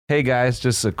hey guys,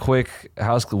 just a quick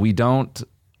house. We don't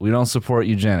support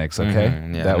eugenics, okay?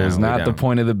 That was not the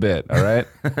point of the bit, all right?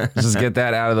 Just get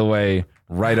that out of the way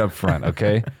right up front,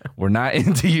 okay? We're not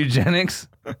into eugenics,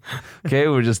 okay?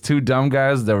 We're just two dumb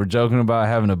guys that were joking about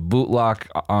having a boot lock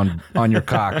on your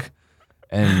cock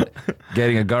and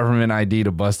getting a government ID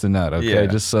to bust a nut, okay?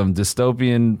 Just some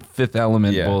dystopian Fifth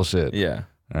Element bullshit. Yeah.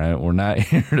 All right, we're not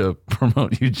here to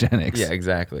promote eugenics. Yeah,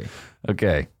 exactly.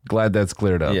 Okay, glad that's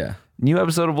cleared up. Yeah. New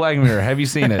episode of Black Mirror. Have you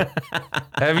seen it?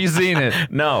 Have you seen it?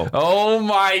 No. Oh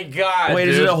my God. Wait,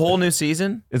 dude. is it a whole new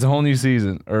season? It's a whole new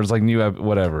season. Or it's like new,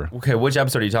 whatever. Okay, which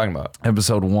episode are you talking about?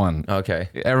 Episode 1. Okay.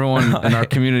 Everyone in our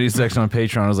community section on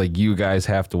Patreon was like, you guys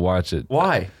have to watch it.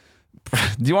 Why?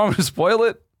 Do you want me to spoil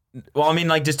it? Well, I mean,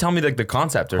 like, just tell me like the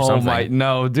concept or something.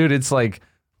 No, dude, it's like,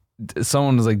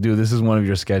 someone was like, dude, this is one of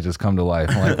your sketches come to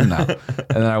life. I'm like, no.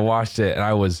 And then I watched it and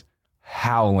I was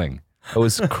howling. I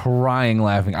was crying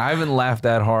laughing. I haven't laughed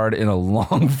that hard in a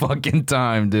long fucking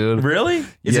time, dude. Really?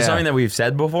 Is it something that we've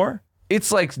said before?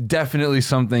 It's like definitely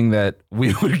something that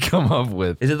we would come up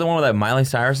with. Is it the one that Miley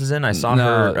Cyrus is in? I saw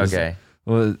her. Okay.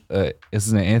 Well, is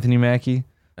his name Anthony Mackie?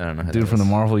 I don't know. Dude from the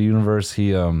Marvel Universe.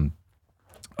 He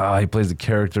plays the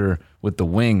character with the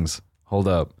wings. Hold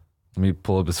up. Let me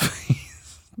pull up his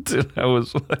face. Dude, I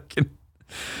was fucking...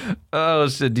 Oh,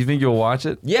 shit. Do you think you'll watch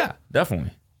it? Yeah,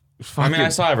 definitely. I mean, I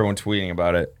saw everyone tweeting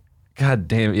about it. God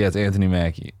damn it. Yeah, it's Anthony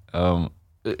Mackie.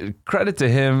 Credit to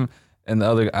him and the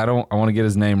other... I want to get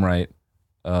his name right.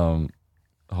 Hold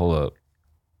up.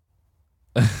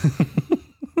 I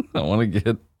want to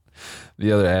get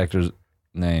the other actor's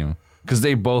name. Because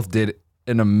they both did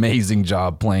an amazing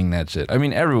job playing that shit. I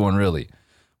mean, everyone really.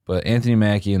 But Anthony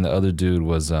Mackie and the other dude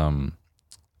was... God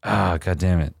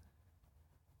damn it.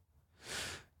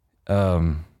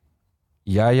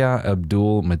 Yahya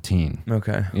Abdul Mateen.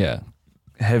 Okay. Yeah.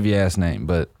 Heavy ass name,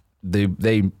 but they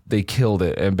killed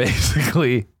it. And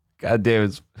basically, god damn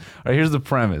it. All right, here's the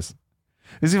premise.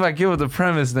 You see, if I give it the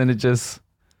premise, then it just...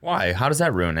 Why? How does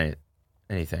that ruin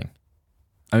anything?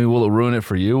 I mean, will it ruin it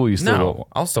for you? Will you still... No,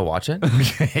 I'll still watch it.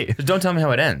 Okay. Just don't tell me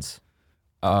how it ends.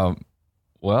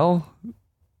 Well...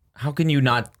 How can you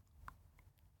not...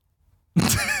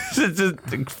 It's just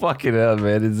fucking hell,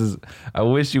 man. It's just, I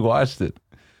wish you watched it.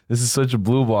 This is such a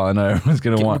blue ball. I know everyone's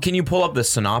going to want... Can you pull up the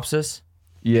synopsis?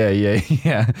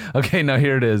 Yeah. Okay, no,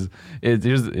 here it is.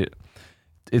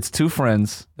 It's two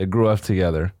friends that grew up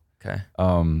together. Okay.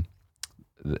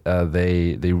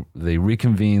 They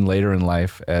reconvene later in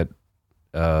life at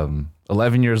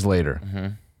 11 years later. Mm-hmm.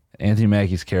 Anthony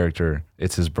Mackie's character,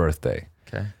 it's his birthday.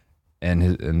 Okay. And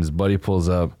his buddy pulls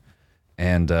up,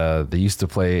 and they used to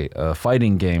play a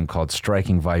fighting game called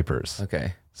Striking Vipers.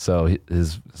 Okay. So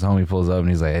his homie pulls up and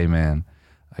he's like, hey man,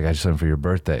 I got you something for your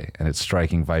birthday. And it's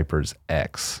Striking Vipers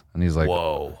X. And he's like,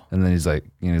 whoa. And then he's like,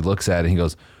 he looks at it and he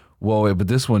goes, whoa, wait, but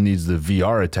this one needs the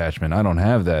VR attachment. I don't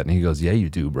have that. And he goes, yeah, you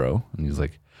do, bro. And he's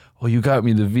like, oh, you got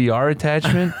me the VR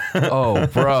attachment? Oh,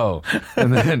 bro.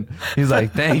 And then he's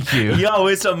like, thank you. Yo,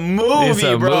 it's a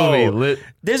movie, bro.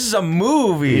 This is a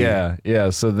movie. Yeah.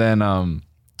 So then,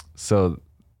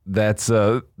 that's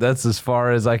as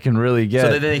far as I can really get.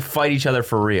 So then they fight each other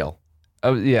for real.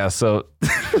 Yeah, so,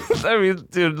 I mean,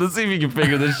 dude, let's see if you can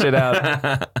figure this shit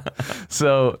out.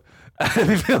 So,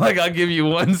 I feel like I'll give you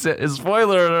one sentence.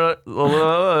 Spoiler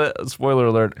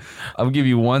alert. I'll give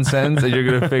you one sentence and you're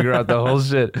going to figure out the whole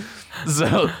shit.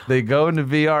 So, they go into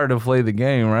VR to play the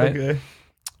game, right? Okay.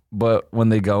 But when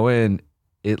they go in,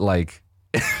 it like...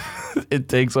 it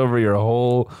takes over your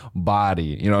whole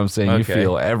body. You know what I'm saying? Okay. You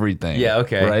feel everything. Yeah,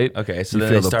 okay. Right? Okay, so you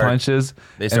then feel the punches.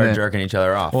 They start jerking each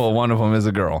other off. Well, one of them is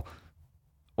a girl.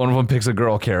 One of them picks a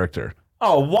girl character.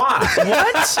 Oh, why?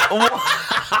 What?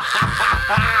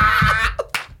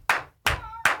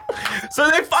 So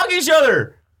they fuck each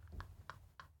other.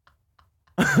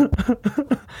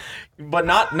 But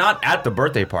not at the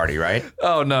birthday party, right?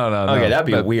 Oh, no. Okay, that'd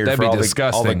be weird that'd for be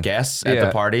all the guests at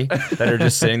the party that are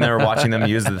just sitting there watching them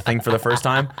use the thing for the first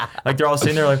time. Like, they're all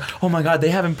sitting there like, oh my God,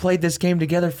 they haven't played this game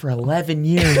together for 11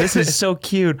 years. This is so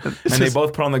cute. And they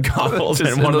both put on the goggles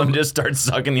and one of them just starts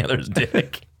sucking the other's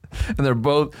dick. And they're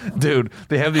both, dude,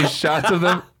 they have these shots of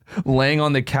them laying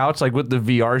on the couch like with the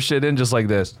VR shit in, just like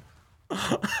this.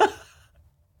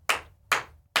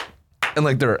 And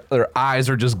like their eyes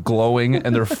are just glowing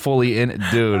and they're fully in it.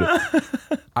 Dude,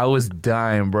 I was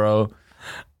dying, bro.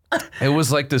 It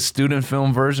was like the student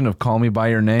film version of Call Me By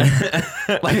Your Name.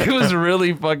 Like, it was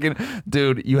really fucking...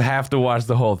 Dude, you have to watch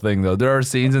the whole thing, though. There are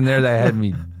scenes in there that had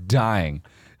me dying.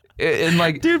 And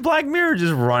like, dude, Black Mirror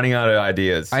just running out of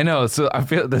ideas. I know. So I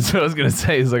feel that's what I was gonna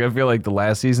say. Is like I feel like the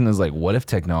last season is like, what if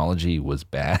technology was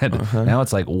bad? Now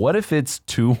it's like, what if it's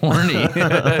too horny?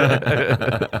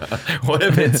 What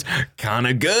if it's kind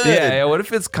of good? Yeah. What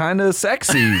if it's kind of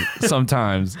sexy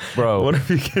sometimes, bro? What if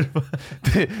you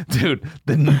get, dude?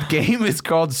 The game is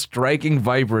called Striking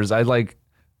Vipers.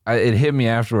 It hit me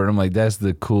afterward. I'm like, that's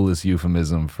the coolest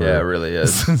euphemism for it really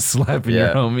is. slapping your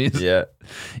homies. Yeah.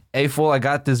 Hey, fool, I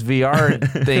got this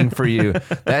VR thing for you.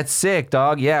 That's sick,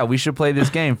 dog. Yeah, we should play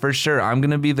this game for sure. I'm going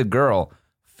to be the girl.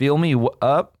 Feel me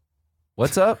up?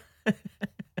 What's up?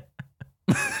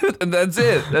 And that's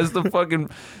it. That's the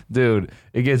fucking... Dude,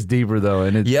 it gets deeper, though.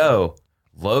 And Yo,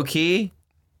 low-key,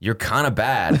 you're kind of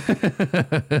bad.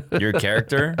 Your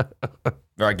character...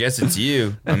 Or I guess it's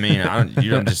you. I mean, I'm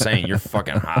just saying, you're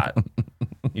fucking hot.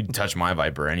 You'd touch my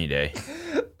Viper any day.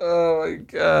 Oh my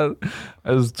God.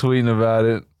 I was tweeting about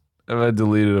it. I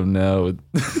deleted him now.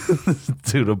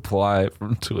 Dude, Apply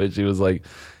from Twitch. He was like,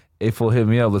 hey, fool, hit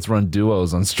me up. Let's run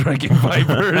duos on Striking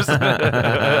Vipers.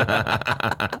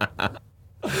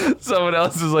 Someone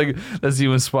else is like, that's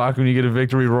you and Spock when you get a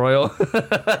victory royal.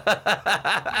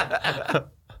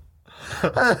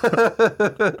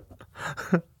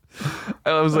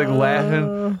 I was like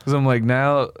laughing because I'm like,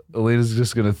 now Elena's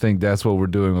just gonna think that's what we're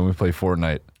doing when we play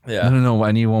Fortnite. Yeah. No.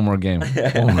 I need one more game.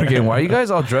 One more game. Why are you guys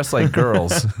all dressed like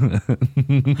girls?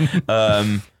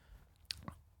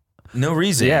 No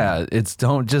reason. Yeah,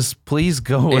 please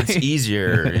go away. It's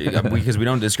easier because we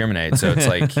don't discriminate. So it's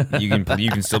like you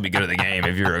can still be good at the game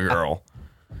if you're a girl.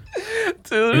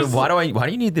 Dude, why do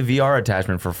you need the VR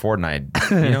attachment for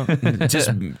Fortnite? You know, just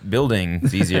building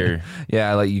is easier.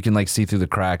 Yeah, like you can like see through the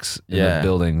cracks in the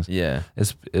buildings. Yeah,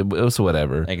 it was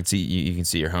whatever. I can see you can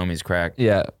see your homies crack.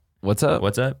 Yeah. What's up?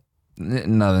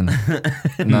 Nothing.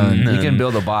 Nothing. You can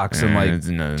build a box and like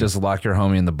just lock your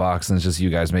homie in the box and it's just you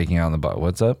guys making out in the box.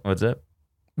 What's up?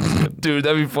 Dude,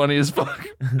 that'd be funny as fuck.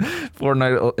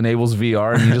 Fortnite enables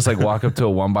VR and you just like walk up to a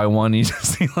 1x1 and you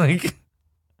just see like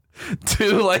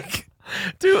two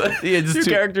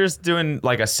characters doing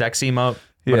like a sex emote,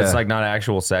 but it's like not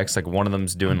actual sex. Like one of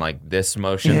them's doing like this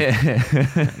motion, and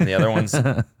the other one's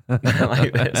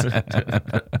like this.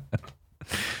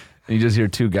 You just hear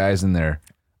two guys in there.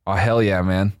 Oh hell yeah,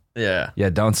 man! Yeah,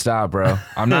 don't stop, bro.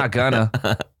 I'm not gonna.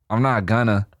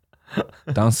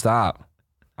 Don't stop.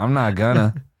 I'm not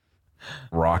gonna.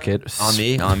 Rocket on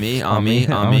me.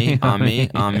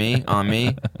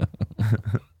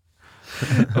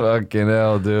 Fucking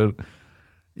hell, dude.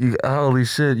 Holy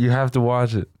shit, you have to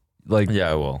watch it. Like,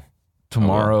 yeah, I will.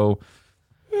 Tomorrow.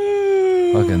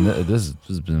 Fucking, this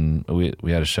has been, we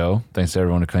had a show. Thanks to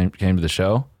everyone who came to the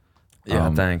show.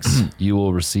 Yeah, thanks. You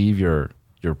will receive your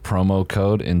promo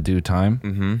code in due time.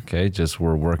 Mm-hmm. Okay,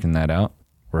 we're working that out.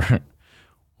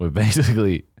 We're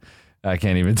basically, I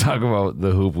can't even talk about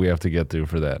the hoop we have to get through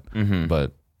for that. Mm-hmm.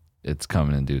 But it's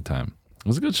coming in due time. It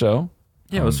was a good show.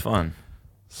 Yeah, it was fun.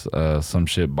 Some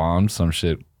shit bombed, some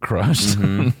shit crushed,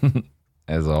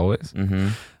 as always. Mm-hmm.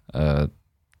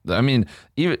 I mean,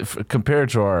 even compared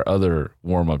to our other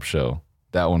warm-up show,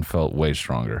 that one felt way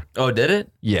stronger. Oh, did it?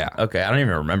 Yeah. Okay, I don't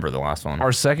even remember the last one.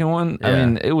 Our second one, I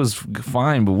mean, it was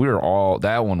fine, but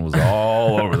that one was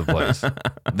all over the place.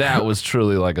 That was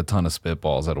truly like a ton of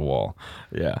spitballs at a wall.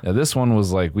 Yeah. This one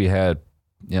was like we had,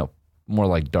 more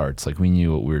like darts. Like we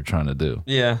knew what we were trying to do.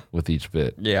 Yeah. With each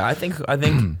bit. Yeah, I think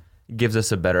gives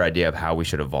us a better idea of how we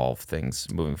should evolve things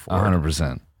moving forward.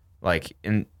 100%. Like,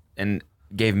 and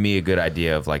gave me a good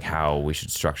idea of like how we should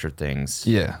structure things.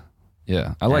 Yeah.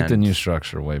 Yeah. I like the new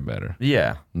structure way better.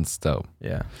 Yeah. It's dope.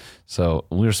 Yeah. So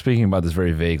we were speaking about this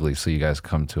very vaguely so you guys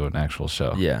come to an actual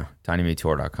show. Yeah.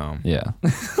 tinymeatour.com. Yeah.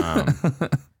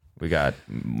 We got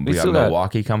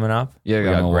Milwaukee coming up. Yeah. We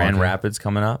got Grand Rapids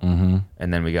coming up. Mm-hmm.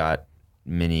 And then we got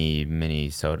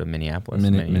Minnesota, Minneapolis.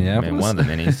 Minneapolis? One of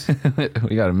the minis.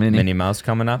 We got a Minnie Mouse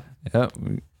coming up. Yep.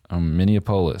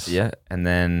 Minneapolis. Yeah. And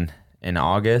then in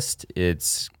August,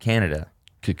 it's Canada.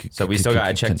 So we still got,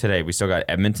 I checked today, we still got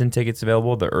Edmonton tickets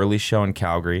available, the early show in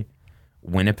Calgary,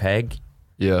 Winnipeg,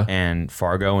 and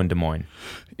Fargo and Des Moines.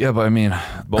 Yeah, but I mean,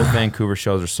 both Vancouver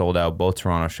shows are sold out. Both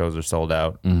Toronto shows are sold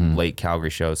out. Mm-hmm. Late Calgary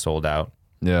show is sold out.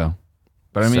 Yeah.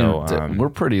 But I mean, we're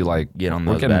pretty get on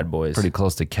those bad boys. Pretty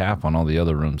close to cap on all the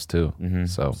other rooms too. Mm-hmm.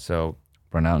 So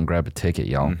run out and grab a ticket,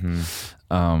 y'all.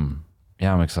 Mm-hmm.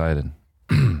 Yeah, I'm excited.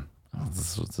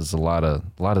 There's a lot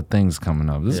of things coming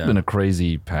up. This has been a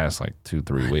crazy past like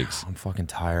 2-3 weeks. I'm fucking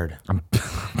tired. I'm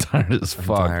tired as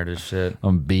fuck. I'm tired as shit.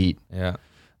 I'm beat. Yeah.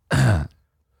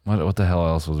 What the hell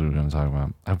else was we going to talk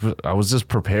about? I was just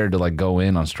prepared to like go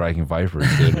in on Striking Vipers,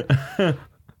 dude.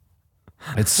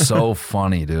 It's so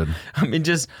funny, dude. I mean,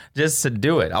 just to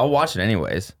do it. I'll watch it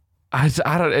anyways. I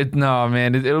don't. No,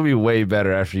 man. It'll be way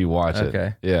better after you watch it.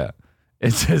 Okay. Yeah.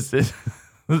 It's just.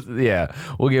 Yeah.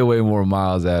 We'll get way more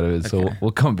miles out of it. So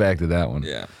we'll come back to that one.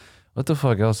 Yeah. What the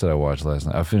fuck else did I watch last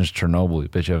night? I finished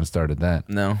Chernobyl. Bet you haven't started that.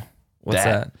 No. What's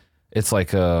that? It's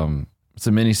like it's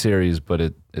a mini series, but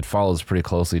it follows pretty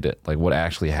closely to like what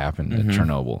actually happened at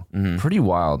Chernobyl. Pretty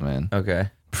wild, man. Okay.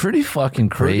 Pretty fucking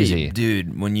crazy.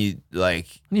 Dude, when you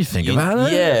think about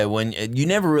it? Yeah, when you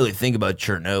never really think about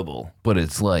Chernobyl. But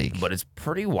it's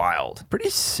pretty wild. Pretty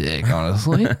sick,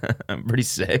 honestly. Pretty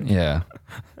sick. Yeah.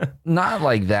 Not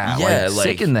like that. Yeah, like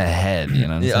sick in the head, you know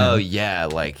what I'm saying? Oh, yeah,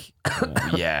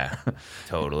 yeah,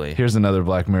 totally. Here's another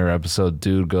Black Mirror episode.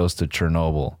 Dude goes to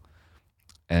Chernobyl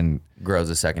and grows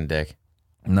a second dick.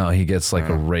 No, he gets like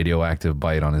a radioactive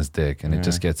bite on his dick and it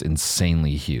just gets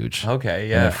insanely huge. Okay,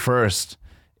 yeah. And at first,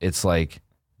 it's like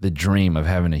the dream of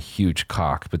having a huge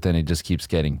cock, but then it just keeps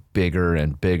getting bigger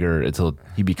and bigger until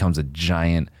he becomes a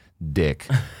giant dick.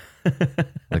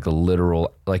 Like a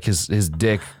literal, like his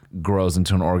dick grows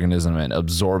into an organism and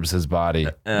absorbs his body.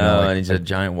 And he's a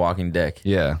giant walking dick.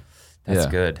 Yeah. That's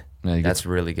good. Yeah, that's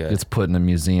really good. Gets put in a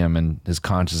museum and his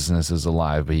consciousness is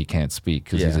alive, but he can't speak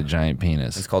because he's a giant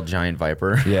penis. It's called Giant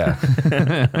Viper. Yeah.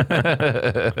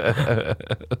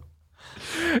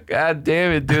 God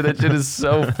damn it, dude. That shit is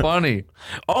so funny.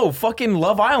 Oh, fucking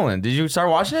Love Island. Did you start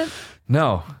watching it?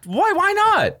 No. Why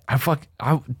not?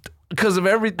 Because of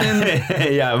everything.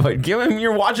 Yeah, but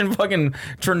you're watching fucking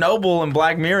Chernobyl and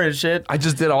Black Mirror and shit. I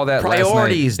just did all that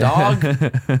Priorities, last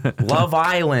night. dog. Love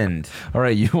Island. All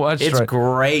right, you watched. It's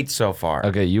great so far.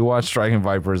 Okay, you watched Striking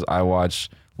Vipers. I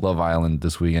watched Love Island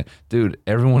this weekend. Dude,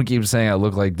 everyone keeps saying I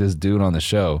look like this dude on the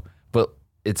show, but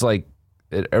it's like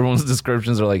everyone's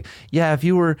descriptions are like, yeah, if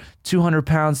you were 200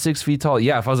 pounds, 6 feet tall.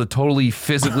 Yeah, if I was a totally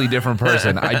physically different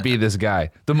person, I'd be this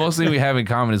guy. The most thing we have in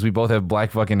common is we both have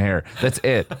black fucking hair. That's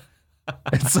it.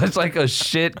 It's such like a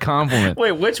shit compliment.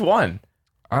 Wait, which one?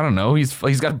 I don't know.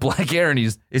 He's got black hair and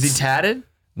is he tatted?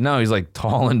 No, he's like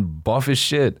tall and buff as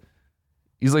shit.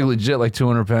 He's like legit like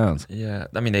 200 pounds. Yeah,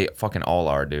 I mean they fucking all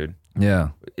are, dude. Yeah.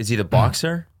 Is he the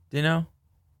boxer? Do you know?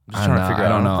 I'm just trying to figure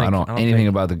out. I don't know. I don't know anything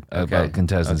about the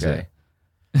contestants yet.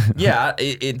 Yeah,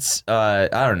 it's I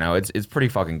don't know. It's pretty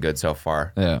fucking good so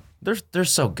far. Yeah. They're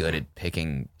so good at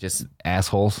picking just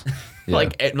assholes. Yeah.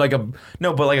 like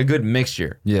a good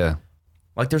mixture. Yeah.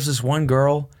 Like there's this one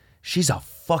girl, she's a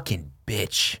fucking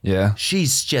bitch. Yeah.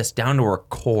 She's just down to her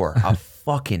core, a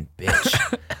fucking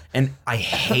bitch. And I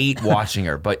hate watching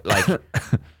her, but like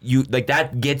you like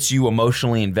that gets you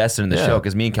emotionally invested in the show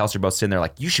because me and Kelsey are both sitting there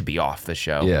like, you should be off the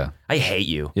show. Yeah. I hate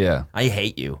you. Yeah. I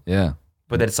hate you. Yeah.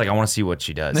 But then it's like I want to see what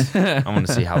she does. I want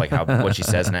to see how what she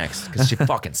says next because she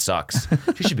fucking sucks.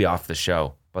 She should be off the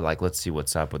show. But like, let's see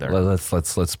what's up with her.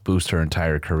 Let's boost her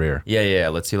entire career. Yeah.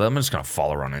 Let's see. I'm just gonna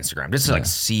follow her on Instagram just to like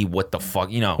see what the fuck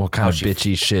what kind of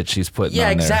bitchy shit she's putting. Yeah,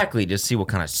 on exactly. Just see what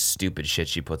kind of stupid shit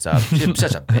she puts up. She's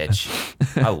such a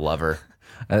bitch. I love her.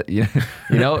 You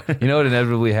know what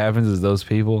inevitably happens is those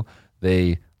people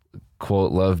they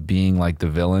quote love being like the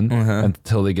villain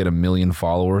until they get 1 million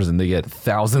followers and they get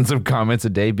thousands of comments a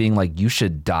day being like you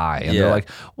should die and they're like,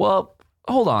 well,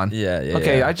 hold on.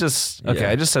 Okay, I just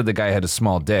said the guy had a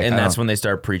small dick. And that's when they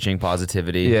start preaching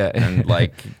positivity and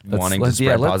like wanting to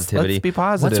spread positivity. Let's be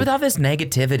positive. What's with all this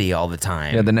negativity all the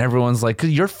time? Yeah, then everyone's like, 'cause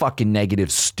you're fucking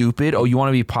negative, stupid. Oh, you want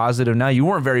to be positive now? You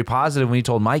weren't very positive when you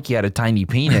told Mike he had a tiny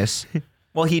penis.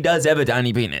 Well, he does have a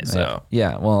tiny penis, so.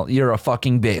 Yeah, well, you're a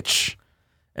fucking bitch.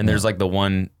 And there's like the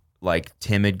one like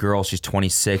timid girl, she's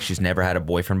 26, she's never had a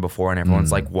boyfriend before, and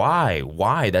everyone's like, why?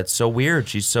 Why? That's so weird.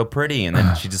 She's so pretty. And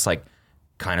then she just like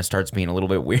kind of starts being a little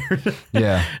bit weird.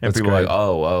 Yeah. And people are like,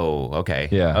 oh, okay.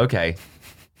 Yeah. Okay.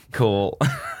 Cool.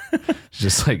 She's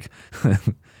just like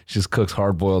she just cooks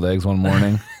hard-boiled eggs one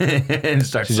morning and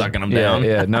starts sucking them down.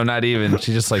 Yeah, no, not even.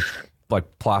 She just like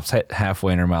plops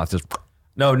halfway in her mouth, just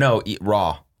No, eat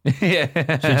raw. Yeah.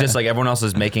 She just like everyone else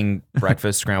is making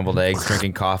breakfast, scrambled eggs,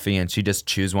 drinking coffee, and she just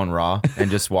chews one raw and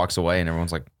just walks away, and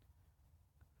everyone's like,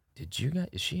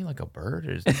 is she like a bird?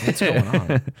 Or what's going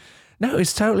on? No,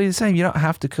 it's totally the same. You don't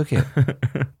have to cook it.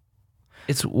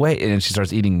 It's way, and she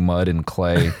starts eating mud and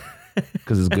clay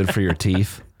because it's good for your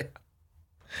teeth.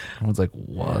 Everyone's like,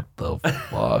 what the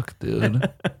fuck, dude?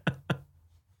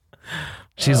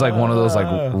 She's like one of those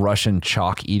like Russian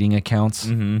chalk eating accounts.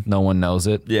 No one knows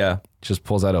it. Yeah. Just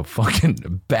pulls out a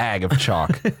fucking bag of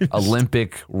chalk.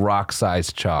 Olympic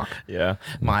rock-sized chalk. Yeah.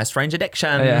 My strange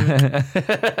addiction. Yeah.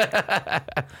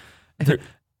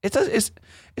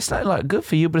 It's not like good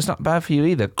for you, but it's not bad for you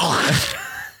either.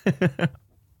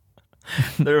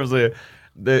 There was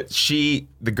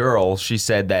The girl, she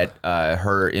said that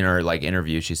in her like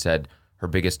interview, she said her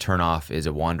biggest turnoff is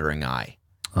a wandering eye.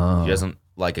 She doesn't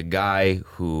like a guy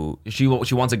who she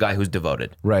wants a guy who's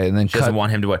devoted. Right, and then she doesn't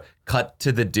want him to cut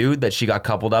to the dude that she got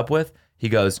coupled up with. He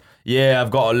goes, "Yeah,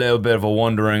 I've got a little bit of a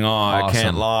wandering eye. Awesome. I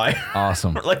can't lie."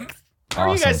 Awesome. Like, how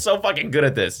are you guys so fucking good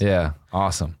at this? Yeah,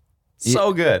 awesome.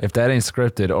 So good. If that ain't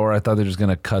scripted, or I thought they were just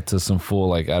gonna cut to some fool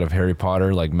like out of Harry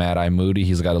Potter, like Mad Eye Moody.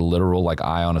 He's got a literal like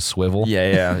eye on a swivel.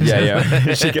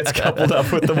 Yeah. She gets coupled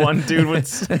up with the one dude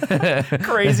with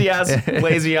crazy ass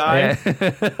lazy eye.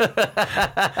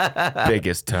 Yeah.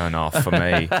 Biggest turn off for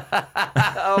me.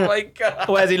 Oh my god.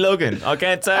 Where's he looking? I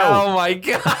can't tell. Oh my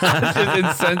god. She's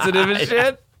insensitive as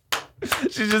shit.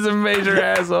 She's just a major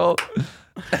asshole.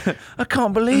 I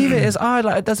can't believe it. His eye,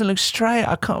 like, it doesn't look straight.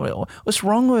 I can't. What's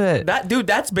wrong with it?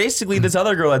 That's basically this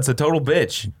other girl that's a total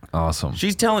bitch. Awesome.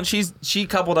 She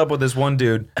coupled up with this one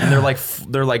dude, and they're like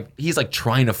he's like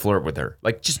trying to flirt with her.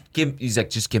 Like just give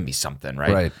me something,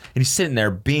 right? Right. And he's sitting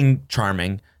there being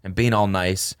charming and being all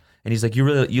nice, and he's like, you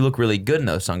look really good in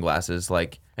those sunglasses,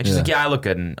 like. And she's like, yeah, I look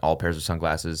good in all pairs of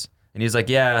sunglasses. And he's like,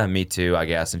 yeah, me too, I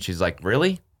guess. And she's like,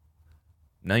 really?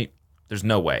 No, there's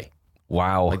no way.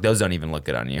 Wow. Like, those don't even look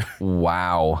good on you.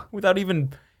 Wow. Without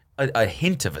even a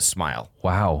hint of a smile.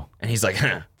 Wow. And he's like,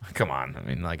 come on. I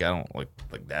mean, like, I don't look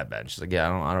like that bad. She's like,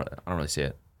 yeah, I don't really see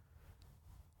it.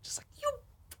 Just like, you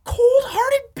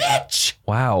cold-hearted bitch.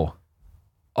 Wow.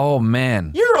 Oh,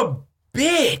 man. You're a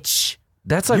bitch.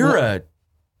 That's like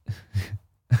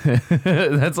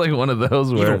that's like one of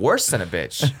those where... Even worse than a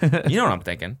bitch. You know what I'm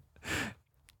thinking.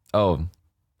 Oh.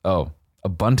 A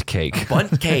bunt cake.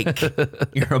 Bunt cake.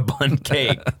 You're a bunt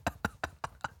cake.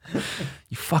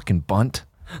 You fucking bunt.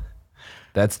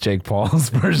 That's Jake Paul's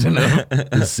version of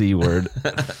the C word.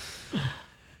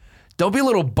 Don't be a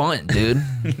little bunt, dude.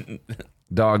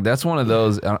 Dog, that's one of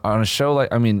those on a show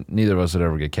like, I mean, neither of us would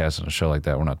ever get cast on a show like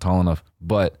that. We're not tall enough,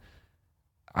 but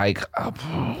dude,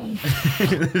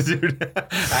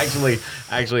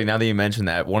 actually, now that you mention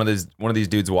that, one of these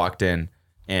dudes walked in,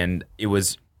 and it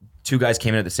was two guys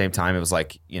came in at the same time. It was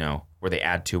like, where they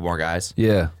add two more guys.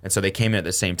 Yeah. And so they came in at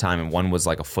the same time, and one was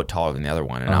like a foot taller than the other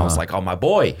one. And I was like, oh, my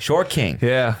boy, Short King.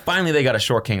 Yeah. Finally, they got a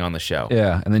Short King on the show.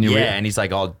 Yeah. And then and he's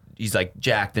like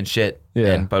jacked and shit.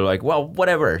 Yeah. But like, well,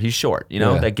 whatever. He's short.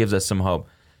 That gives us some hope.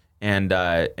 And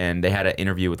they had an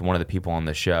interview with one of the people on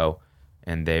the show,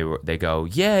 and they go,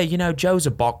 yeah, Joe's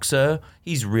a boxer.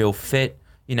 He's real fit.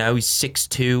 He's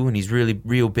 6'2", and he's really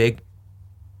real big.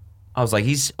 I was like,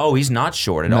 he's not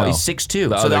short at all. He's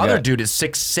 6'2". So the other dude is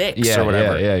 6'6" or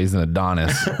whatever. Yeah, he's an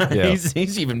Adonis. Yeah.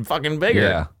 he's even fucking bigger.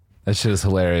 Yeah, that shit is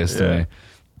hilarious to me. I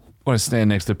want to stand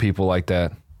next to people like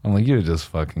that. I'm like, you just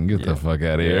fucking get the fuck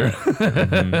out of here.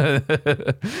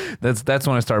 Mm-hmm. That's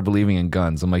when I start believing in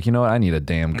guns. I'm like, you know what? I need a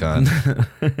damn gun.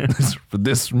 For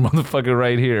this motherfucker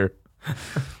right here. I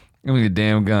need a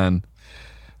damn gun.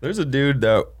 There's a dude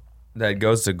that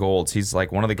goes to Gold's. He's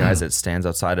like one of the guys that stands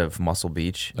outside of Muscle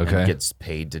Beach and gets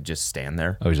paid to just stand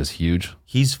there. Oh, he's just huge?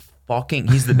 He's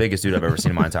the biggest dude I've ever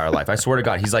seen in my entire life. I swear to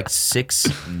God, he's like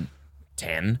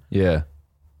 6'10". Yeah.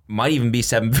 Might even be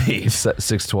 7 feet.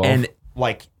 6'12". And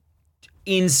like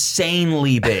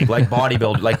insanely big, like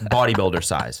bodybuilder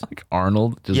size. Like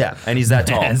Arnold? And he's that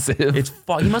tall.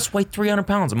 He must weigh 300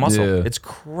 pounds of muscle. Yeah. It's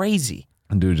crazy.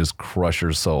 And dude just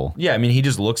crushes soul. Yeah, I mean, he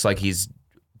just looks like he's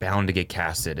bound to get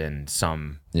casted in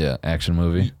some action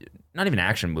movie. Not even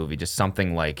action movie, just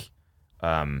something like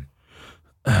Game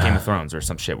of Thrones or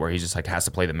some shit where he just like has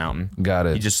to play the mountain. Got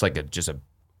it. He's just like a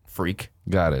freak.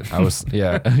 Got it.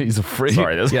 He's a freak.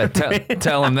 Sorry,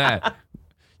 tell him that.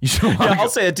 You should I'll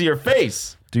say it to your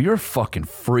face. Dude, you're a fucking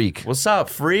freak. What's up,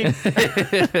 freak?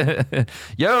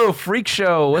 Yo, freak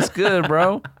show. What's good,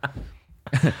 bro?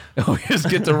 We just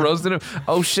get to roasting him.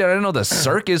 Oh shit, I didn't know the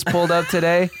circus pulled up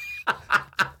today.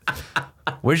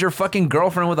 Where's your fucking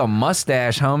girlfriend with a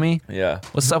mustache, homie? Yeah.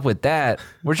 What's up with that?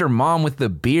 Where's your mom with the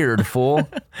beard, fool?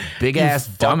 Big ass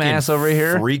dumbass over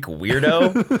here. Freak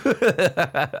weirdo.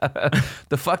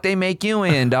 The fuck they make you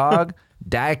in, dog?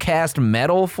 Die-cast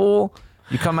metal, fool?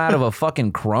 You come out of a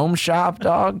fucking chrome shop,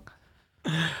 dog?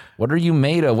 What are you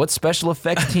made of? What special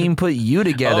effects team put you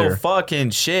together? Oh,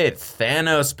 fucking shit.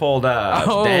 Thanos pulled up.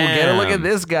 Oh, damn. Get a look at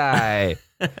this guy.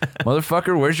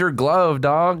 Motherfucker, where's your glove,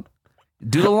 dog?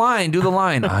 Do the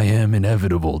line. I am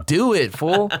inevitable. Do it,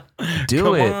 fool.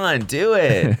 Come on, do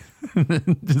it.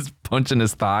 Just punching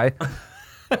his thigh.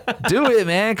 Do it,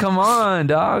 man. Come on,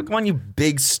 dog. Come on, you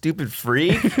big, stupid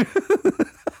freak.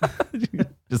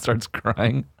 Just starts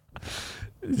crying.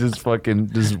 Just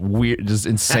weird, just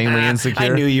insanely insecure. I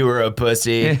knew you were a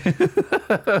pussy.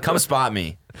 Come spot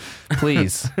me.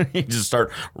 Please. You just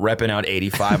start repping out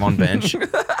 85 on bench.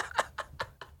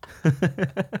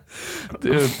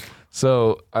 Dude,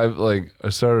 so I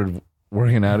started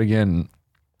working out again.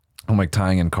 I'm like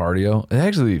tying in cardio. It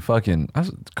actually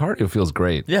cardio feels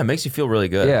great. Yeah, it makes you feel really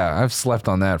good. Yeah, I've slept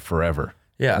on that forever.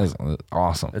 Yeah. It's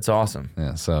awesome. It's awesome.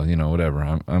 Yeah, so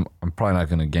whatever. I'm probably not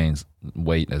going to gain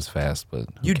weight as fast, but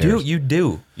you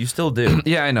still do.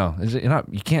 Yeah, I know.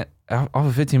 You can't off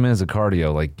of 15 minutes of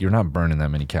cardio, like you're not burning that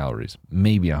many calories.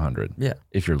 Maybe 100. Yeah.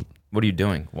 What are you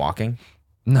doing? Walking?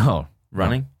 No.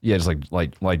 Running? No. Yeah, just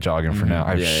like jogging for now.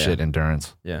 I have shit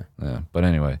endurance. Yeah. Yeah. But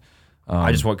anyway,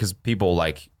 I just want because people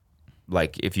like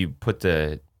if you put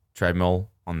the treadmill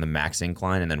on the max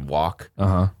incline and then walk,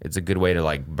 it's a good way to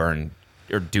like burn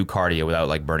or do cardio without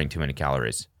like burning too many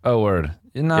calories. Oh, word.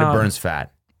 No. It burns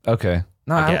fat. Okay.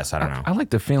 No, I guess I don't know. I like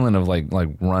the feeling of like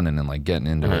running and like getting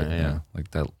into it. Yeah. Like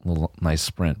that little nice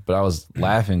sprint. But I was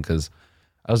laughing because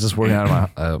I was just working out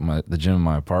of the gym in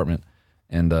my apartment,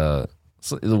 and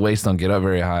so the weights don't get up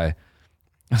very high.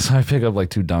 So I pick up like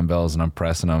 2 dumbbells and I'm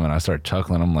pressing them, and I start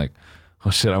chuckling. I'm like, oh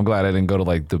shit, I'm glad I didn't go to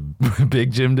like the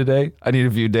big gym today. I need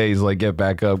a few days to like get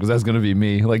back up, because that's gonna be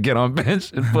me. Like get on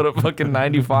bench and put up fucking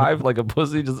 95 like a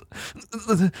pussy. Just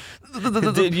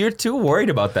dude, you're too worried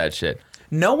about that shit.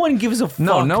 No one gives a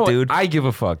fuck, dude. I give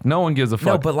a fuck. No one gives a fuck.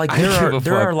 No, but like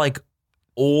there are like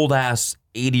old ass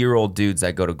 80-year-old dudes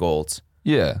that go to Gold's.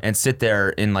 Yeah. And sit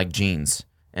there in like jeans.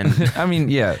 And I mean,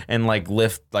 yeah. And like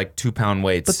lift like 2-pound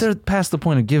weights. But they're past the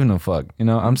point of giving a fuck.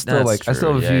 I'm still I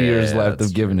still have a few years left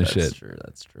of giving a shit.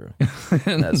 That's true.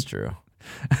 That's true.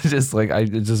 It's just like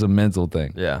it's just a mental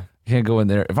thing. Yeah. You can't go in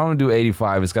there. If I'm gonna do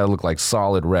 85, it's gotta look like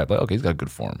solid rep. Like, okay, he's got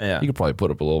good form. Yeah. You could probably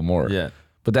put up a little more. Yeah.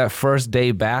 But that first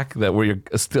day back, where you're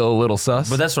still a little sus.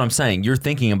 But that's what I'm saying. You're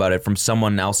thinking about it from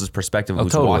someone else's perspective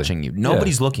who's watching you.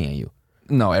 Nobody's looking at you.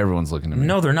 No, everyone's looking at me.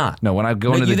 No, they're not. No, when I go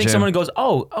into the gym, you think someone goes,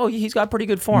 oh, he's got pretty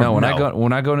good form. No, when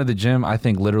I go into the gym, I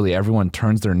think literally everyone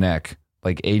turns their neck,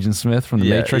 like Agent Smith from The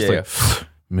Matrix,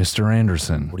 Mr.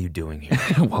 Anderson. What are you doing here?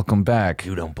 Welcome back.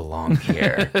 You don't belong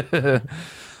here.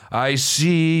 I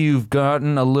see you've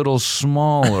gotten a little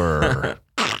smaller.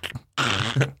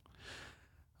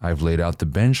 I've laid out the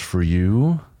bench for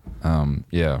you.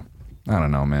 Yeah, I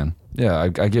don't know, man. Yeah,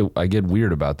 I get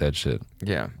weird about that shit.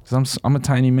 Yeah, because I'm a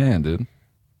tiny man, dude.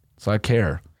 So I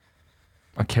care.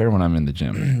 I care when I'm in the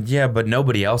gym. Yeah, but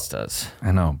nobody else does.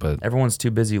 I know, but everyone's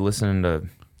too busy listening to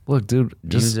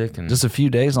music and just a few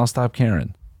days and I'll stop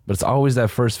caring. But it's always that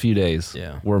first few days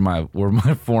where my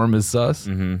form is sus.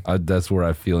 Mm-hmm. That's where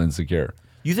I feel insecure.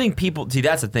 You think people see?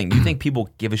 That's the thing. You think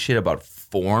people give a shit about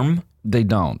form? They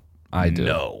don't. I do.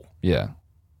 No. Yeah.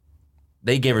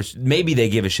 Maybe they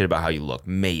give a shit about how you look.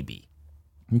 Maybe.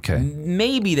 Okay.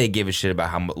 Maybe they give a shit about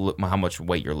how much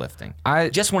weight you're lifting.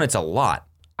 Just when it's a lot.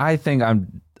 I think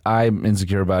I'm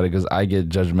insecure about it because I get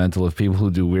judgmental of people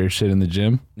who do weird shit in the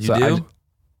gym. You do?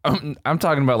 I'm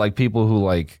talking about like people who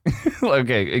like,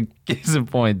 okay, case in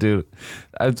point, dude.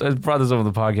 I brought this up on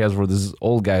the podcast where this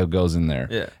old guy who goes in there.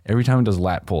 Yeah. Every time he does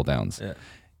lat pull downs. Yeah.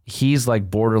 He's like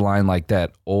borderline like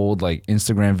that old like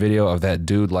Instagram video of that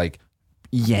dude like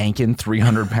yanking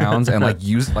 300 pounds and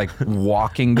like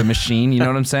walking the machine. You know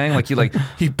what I'm saying? Like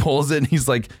he pulls it and he's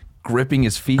like gripping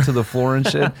his feet to the floor and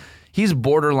shit. He's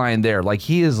borderline there. Like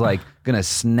he is like gonna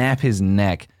snap his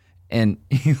neck, and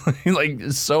he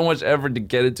like so much effort to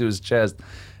get it to his chest,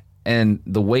 and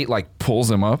the weight like pulls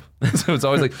him up. So it's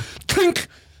always like clink.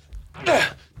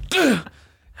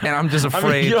 And I'm just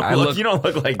afraid. You don't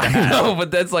look like that. No,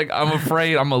 but that's like, I'm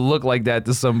afraid I'm gonna look like that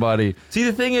to somebody. See,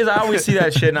 the thing is, I always see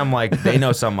that shit and I'm like, they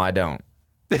know something I don't.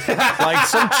 Like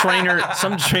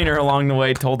some trainer along the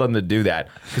way told them to do that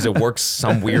because it works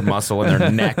some weird muscle in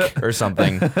their neck or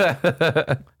something.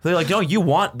 They're like, no, you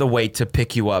want the weight to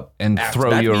pick you up and throw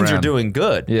you around. That means you're doing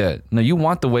good. Yeah. No, you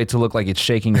want the weight to look like it's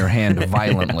shaking your hand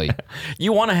violently.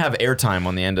 You want to have airtime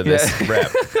on the end of this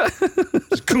rep.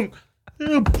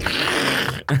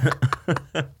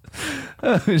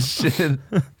 Oh shit,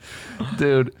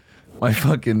 dude! My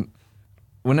fucking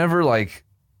whenever like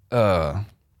what's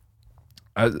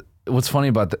funny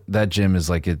about that gym is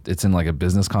like it's in like a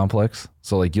business complex,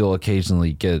 so like you'll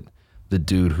occasionally get the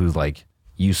dude who's like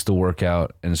used to work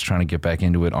out and is trying to get back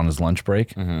into it on his lunch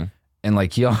break, and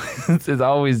like it's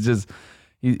always just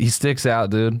he sticks out,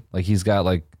 dude. Like he's got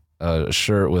like a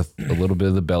shirt with a little bit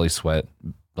of the belly sweat,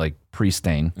 like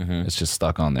pre-stain. It's just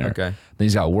stuck on there. Okay. Then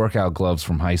he's got workout gloves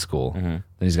from high school. Then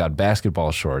he's got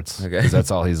basketball shorts. Okay. Because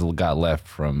that's all he's got left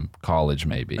from college,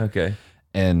 maybe. Okay.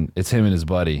 And it's him and his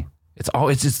buddy. It's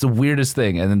just the weirdest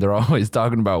thing. And then they're always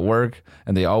talking about work,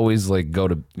 and they always like go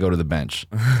to the bench.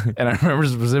 And I remember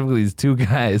specifically these two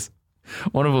guys.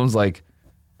 One of them's like,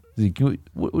 He's like,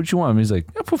 what you want? He's like,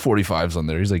 I put 45s on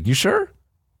there. He's like, you sure?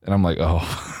 And I'm like,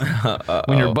 oh.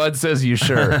 When your bud says you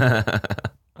sure,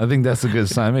 I think that's a good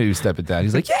sign. Maybe you step it down.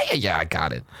 He's like, yeah, I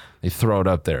got it. They throw it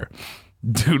up there.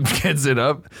 Dude gets it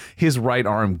up. His right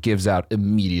arm gives out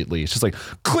immediately. It's just like,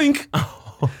 clink.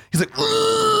 He's like,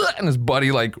 ugh! And his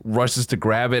buddy like rushes to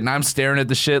grab it, and I'm staring at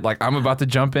the shit like I'm about to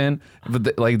jump in, but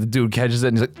the dude catches it,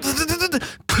 and he's like,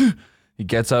 he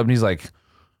gets up and he's like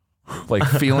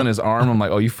feeling his arm. I'm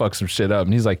like, oh, you fucked some shit up,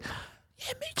 and he's like,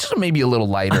 yeah, maybe a little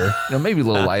lighter, maybe a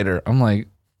little lighter. I'm like,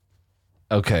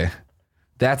 okay,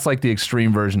 that's like the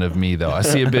extreme version of me though. I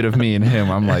see a bit of me in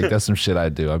him. I'm like, that's some shit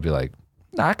I'd do. I'd be like,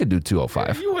 nah, I could do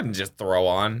 205. You wouldn't just throw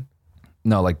on.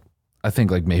 No, like I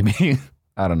think like maybe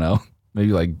I don't know.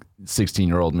 Maybe like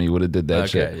 16-year-old me would have did that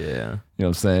shit. Yeah. You know what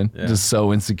I'm saying? Yeah. Just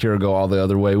so insecure, go all the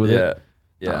other way with it.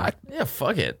 Yeah. Yeah,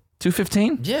 fuck it.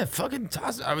 215? Yeah, fucking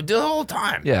toss it. I would do it the whole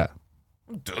time. Yeah.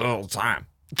 Do it the whole time.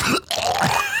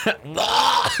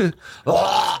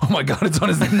 Oh my God, it's on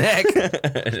his neck.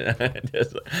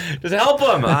 just help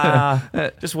him.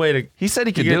 Just wait. He said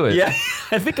he could do it. Yeah,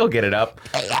 I think he'll get it up.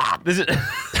 This is...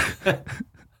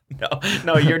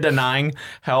 No, you're denying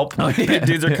help. Oh, yeah.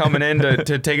 Dudes are coming in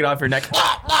to take it off your neck.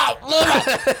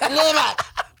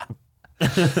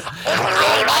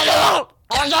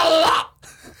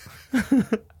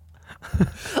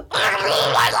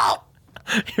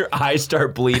 Your eyes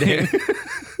start bleeding.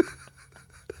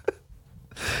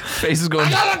 Face is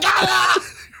going.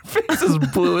 Face is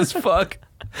blue as fuck.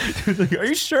 He's like, are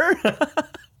you sure?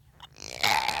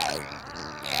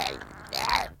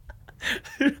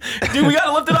 Dude, we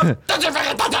gotta lift it up. Don't you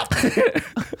fucking touch it.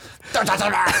 Don't touch it.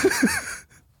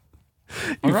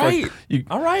 All right.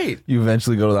 All right. You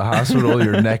eventually go to the hospital.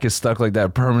 Your neck is stuck like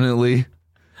that permanently.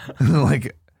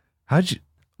 Like,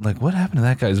 what happened to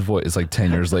that guy's voice? It's like 10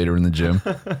 years later in the gym.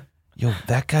 Yo,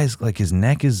 that guy's like, his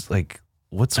neck is like,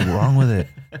 what's wrong with it?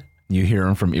 You hear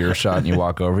him from earshot and you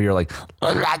walk over, you're like,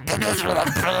 oh.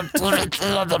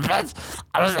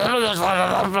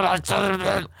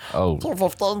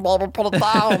 215, baby, put it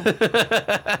down.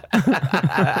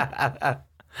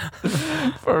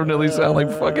 Permanently sound like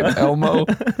fucking Elmo.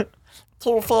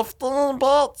 215,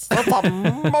 bitch. That's a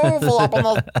movie up in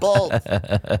this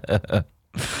bitch.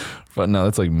 But no,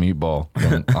 that's like Meatball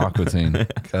from Aqua Teen.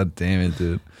 God damn it,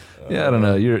 dude. Yeah, I don't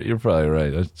know. You're probably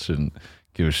right. I shouldn't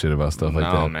give a shit about stuff like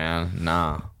that. No, man.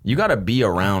 Nah. You got to be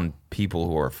around people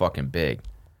who are fucking big.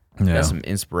 Yeah. That's some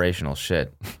inspirational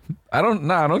shit. I don't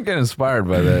get inspired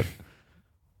by that.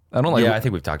 I don't like. Yeah, I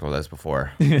think we've talked about this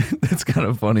before. That's kind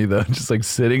of funny though. Just like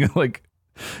sitting, like,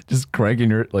 just cranking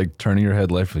your, like, turning your head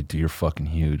left, like, dude, you're fucking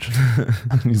huge.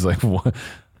 And he's like, what?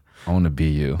 I want to be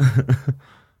you.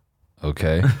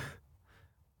 Okay.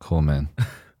 Cool, man.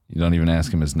 You don't even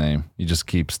ask him his name. You just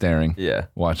keep staring. Yeah.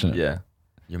 Watching it. Yeah.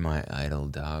 You're my idol,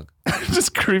 dog.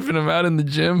 Just creeping him out in the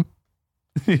gym.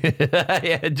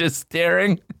 Yeah, just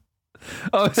staring.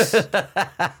 Oh.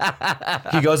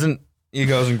 He goes and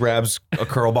grabs a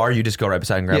curl bar. You just go right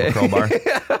beside and grab a curl bar.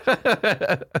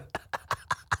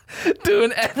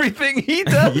 Doing everything he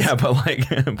does. Yeah, but like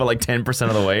 10%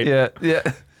 of the weight. Yeah.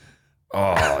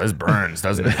 Oh, this burns,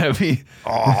 doesn't it? That'd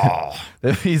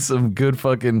be some good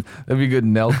fucking. That'd be a good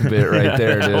Nelk bit right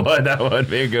there, dude. That would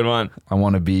be a good one. I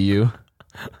want to be you.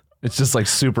 It's just like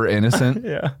super innocent.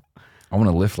 Yeah. I want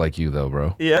to lift like you though,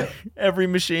 bro. Yeah. Every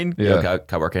machine. Yeah.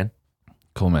 Cut work in.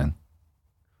 Cool, man.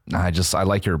 Nah, I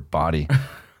like your body.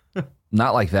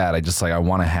 Not like that. I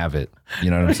want to have it.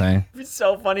 You know what I'm saying? It's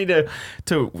so funny to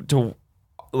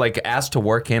like ask to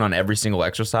work in on every single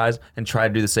exercise and try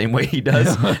to do the same way he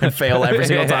does and fail every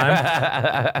single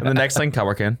time. And the next thing, cut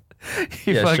work in.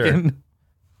 Yeah, sure.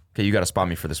 Okay, you got to spot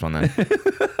me for this one then.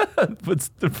 What's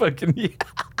the fucking?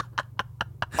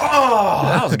 Oh,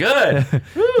 that was good.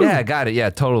 Yeah, I got it. Yeah,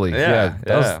 totally. Yeah.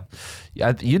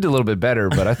 You did a little bit better,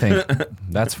 but I think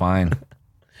that's fine.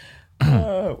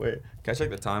 Wait, can I check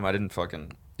the time? I didn't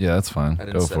fucking. Yeah, that's fine. I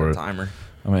didn't Go set for a it. timer.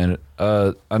 I mean,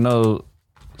 I know.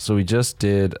 So we just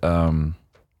did a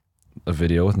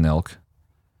video with Nelk,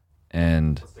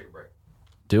 and Let's take a break.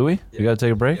 do we? Yep. We got to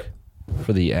take a break Yep.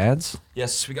 for the ads.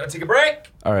 Yes, we gotta take a break.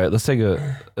 All right, let's take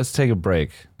a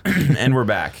break. And we're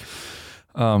back.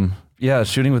 Yeah,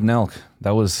 shooting with Nelk.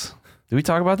 That was. Did we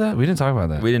talk about that? We didn't talk about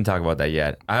that. We didn't talk about that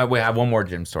yet. We have one more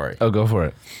gym story. Oh, go for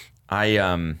it. I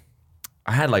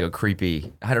had like a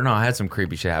creepy. I don't know. I had some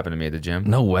creepy shit happen to me at the gym.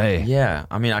 No way. Yeah.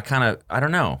 I mean, I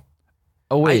don't know.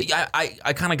 Oh wait.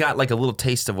 I kind of got like a little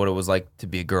taste of what it was like to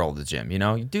be a girl at the gym. You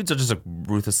know, dudes are just like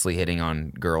ruthlessly hitting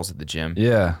on girls at the gym.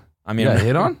 Yeah. I mean, you got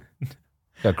hit on?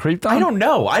 Got creeped on? I don't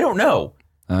know. I don't know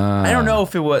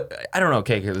if it was. I don't know.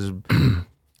 Okay, it was a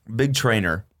big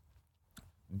trainer.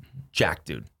 jack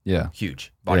dude. Yeah.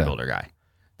 Huge bodybuilder guy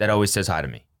that always says hi to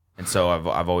me. And so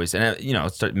I've always, and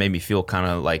it made me feel kind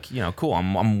of like, cool.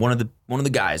 I'm one of the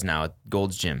guys now at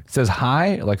Gold's Gym. It says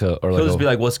hi, he'll just be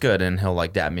like, "What's good?" and he'll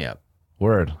like dap me up.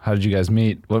 Word. How did you guys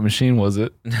meet? What machine was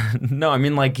it? No, I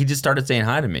mean like he just started saying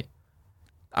hi to me.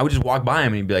 I would just walk by him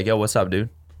and he'd be like, "Yo, what's up, dude?"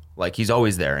 Like he's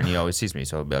always there and he always sees me,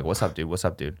 so he'll be like, "What's up, dude? What's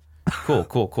up, dude?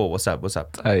 Cool. What's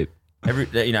up? Tight. Every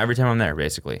time I'm there,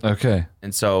 basically. Okay.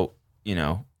 And so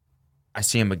I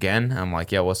see him again. I'm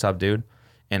like, "Yo, what's up, dude?"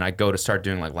 And I go to start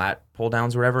doing like lat pull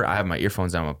downs or whatever. I have my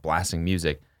earphones down, I'm blasting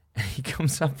music, and he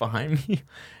comes up behind me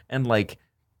and like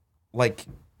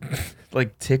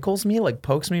tickles me, like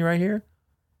pokes me right here,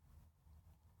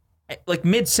 like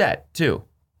mid set too.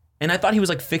 And I thought he was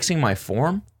like fixing my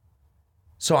form.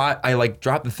 So I like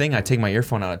drop the thing, I take my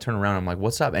earphone out, I turn around, I'm like,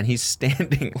 "What's up?" And he's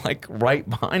standing like right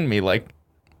behind me, like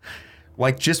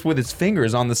just with his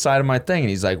fingers on the side of my thing. And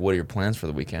he's like, "What are your plans for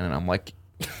the weekend?" And I'm like,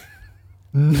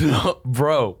 "No,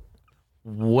 bro,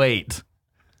 wait.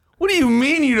 What do you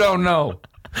mean you don't know?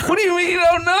 What do you mean you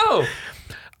don't know?"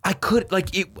 I could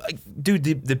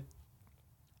dude,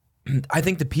 I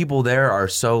think the people there are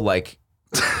so like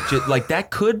that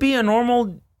could be a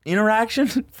normal interaction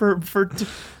for two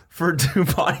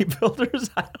bodybuilders.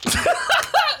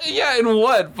 Yeah, and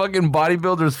what? Fucking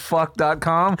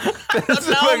bodybuildersfuck.com?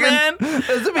 Man.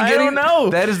 That's the beginning. I don't know.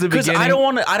 That is the beginning. I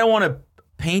don't want to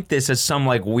paint this as some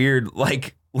like weird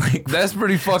like that's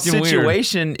pretty fucking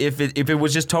situation weird. if it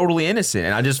was just totally innocent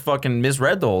and I just fucking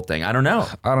misread the whole thing. I don't know.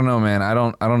 I don't know, man. I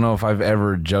don't know if I've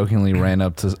ever jokingly ran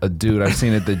up to a dude I've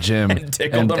seen at the gym and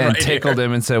tickled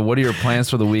him and said, "What are your plans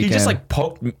for the weekend?" He just like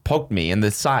poked me in the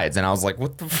sides and I was like,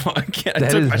 "What the fuck?" I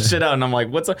took my shit out and I'm like,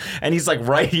 "What's up?" And he's like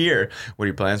right here. "What are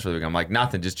your plans for the weekend?" I'm like,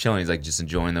 "Nothing, just chilling." He's like, "Just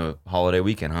enjoying the holiday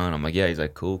weekend, huh?" And I'm like, "Yeah." He's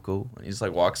like, "Cool." And he just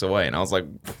like walks away and I was like,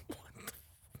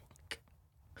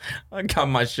 I got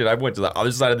my shit. I went to the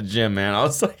other side of the gym, man. I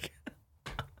was like,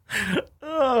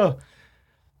 oh.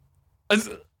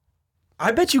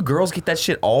 I bet you girls get that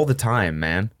shit all the time,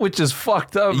 man. Which is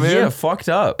fuced up, man. Yeah, fucked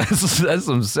up. That's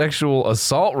some sexual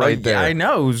assault right there. Yeah, I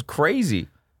know. It was crazy.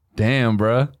 Damn,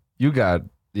 bruh. You got,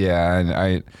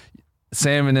 I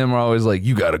Sam and them are always like,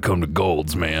 "You got to come to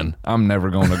Gold's, man." I'm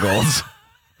never going to Gold's.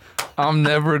 I'm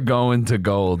never going to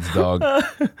Gold's, dog.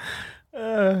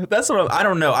 That's what I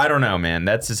don't know, man.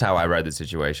 That's just how I read the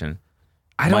situation.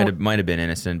 Might have been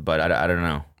innocent, but I don't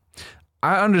know.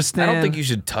 I understand. I don't think you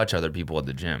should touch other people at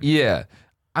the gym. Yeah,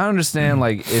 I understand.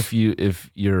 Like if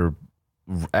you're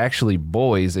actually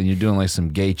boys and you're doing like some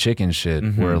gay chicken shit,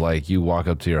 where like you walk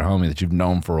up to your homie that you've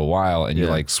known for a while and you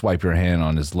like swipe your hand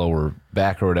on his lower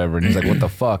back or whatever, and he's like, "What the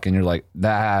fuck?" And you're like,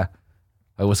 "Nah,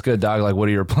 like, what's good, dog? Like, what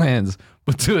are your plans?"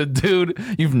 But to a dude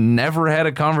you've never had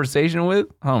a conversation with,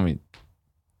 homie.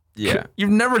 Yeah, you've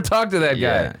never talked to that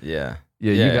guy. Yeah.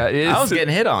 You got. I was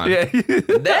getting hit on. Yeah.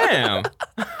 Damn.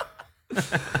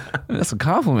 That's a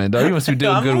compliment, dog. You must be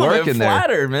doing good work in there.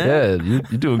 Flattered, man. Yeah,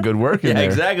 you're doing good work in there. Yeah,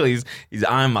 exactly. He's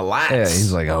eyeing my lats. Yeah,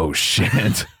 he's like, "Oh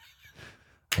shit,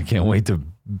 I can't wait to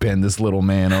bend this little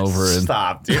man over." And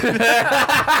stop, dude.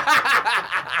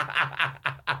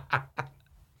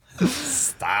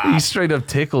 Stop. He straight up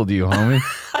tickled you, homie.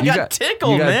 I got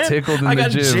tickled, man. You got tickled in the gym. I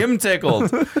got gym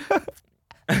tickled.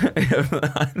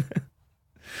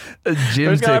 A gym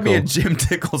There's tickle. gotta be a gym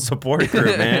tickle support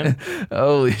group, man.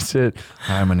 Holy shit!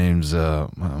 Hi, my name's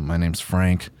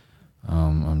Frank.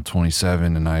 I'm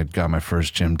 27 and I got my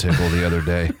first gym tickle the other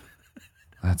day.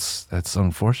 That's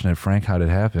unfortunate, Frank. How did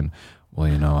it happen? Well,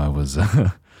 I was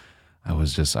on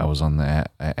the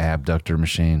abductor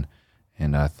machine,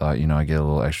 and I thought, I get a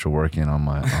little extra work in on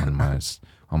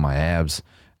my abs,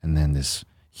 and then this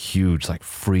huge like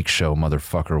freak show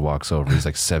motherfucker walks over. He's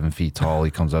like 7 feet tall. He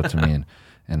comes up to me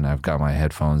and I've got my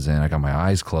headphones in. I got my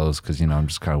eyes closed because I'm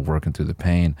just kind of working through the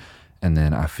pain, and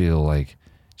then I feel like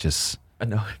just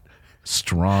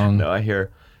strong. No, I hear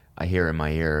in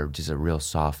my ear just a real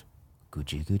soft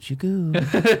Coochie Coochie Goo.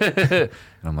 And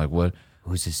I'm like, "What?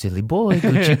 Who's this silly boy?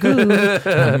 Coochie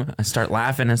Goo." I start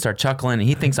laughing and start chuckling, and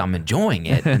he thinks I'm enjoying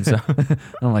it. And so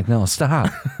I'm like, "No,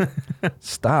 stop,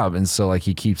 stop!" And so like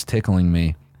he keeps tickling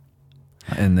me,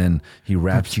 and then he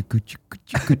wraps he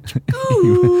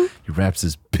wraps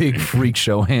his big freak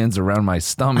show hands around my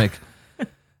stomach, and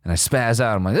I spaz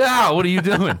out. I'm like, "Ah, what are you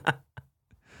doing?"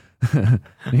 And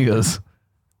he goes,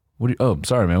 "I'm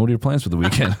sorry, man. What are your plans for the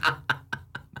weekend?"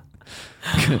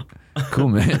 Cool,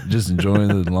 man. Just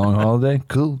enjoying the long holiday.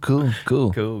 Cool.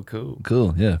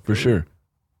 Yeah, for sure.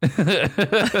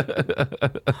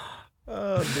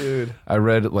 Oh, dude. I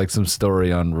read like some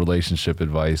story on relationship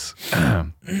advice.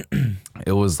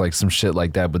 It was like some shit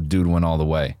like that, but dude went all the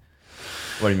way.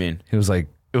 What do you mean? He was like,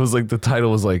 it was like the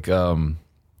title was like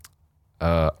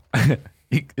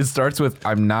it starts with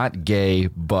 "I'm not gay,"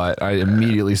 but I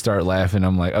immediately start laughing.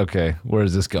 I'm like, okay, where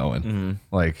is this going?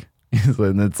 Like,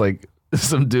 and it's like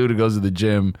some dude who goes to the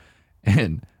gym,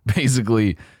 and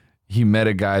basically he met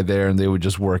a guy there, and they would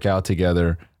just work out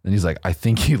together. And he's like, I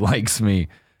think he likes me,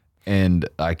 and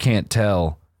I can't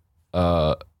tell.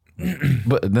 But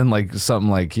then like something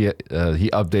like he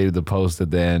updated the post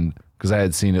at the end because I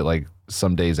had seen it like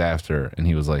some days after, and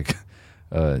he was like.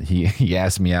 He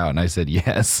asked me out and I said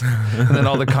yes. And then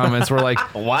all the comments were like,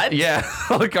 what? Yeah.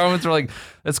 All the comments were like,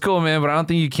 that's cool, man, but I don't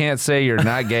think you can't say you're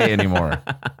not gay anymore.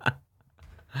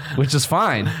 Which is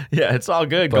fine. Yeah, it's all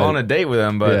good. Go on a date with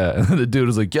him, but yeah. And the dude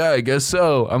was like, yeah, I guess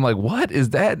so. I'm like, what is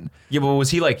that? Yeah, but was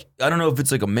he like, I don't know if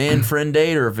it's like a man friend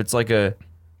date or if it's like a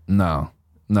No,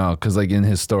 because like in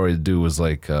his story, the dude was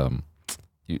like,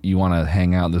 you want to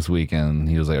hang out this weekend?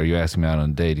 He was like, are you asking me out on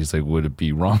a date? He's like, would it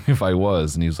be wrong if I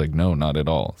was? And he was like, no, not at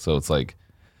all. So it's like,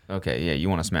 okay, yeah, you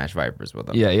want to smash vipers with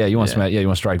them. Yeah, you want to smash, you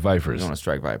want to strike vipers. You want to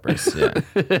strike vipers, yeah.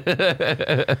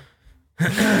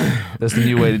 That's the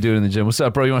new way to do it in the gym. What's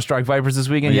up, bro? You want to strike vipers this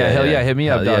weekend? Yeah, hell yeah, hit me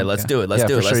up, dog. Yeah, let's do it. Let's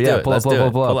do it. Let's do it. Pull up.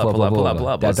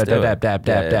 Let's do it.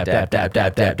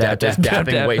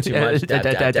 Dapping way too much.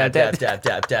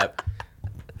 Dap.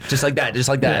 Just like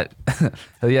that.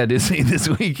 Hell yeah, Disney this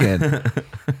weekend.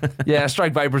 Yeah,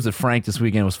 Strike Vipers at Frank this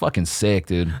weekend was fucking sick,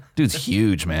 dude. Dude's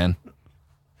huge, man.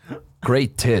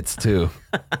 Great tits, too.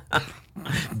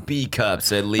 B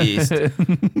cups, at least. I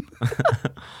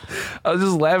was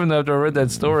just laughing after I read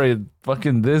that story.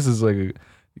 Fucking this is like a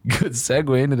good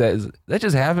segue into that. Is that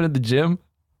just happened at the gym?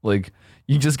 Like,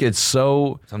 you just get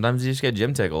so... Sometimes you just get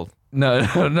gym tickled. No.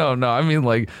 I mean,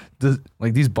 like these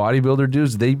bodybuilder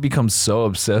dudes, they become so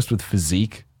obsessed with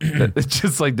physique that it's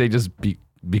just like they just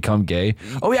become gay.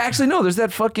 Oh yeah, actually no. There's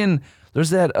that. I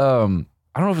don't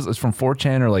know if it's from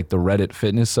 4chan or like the Reddit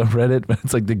fitness subreddit, but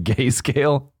it's like the gay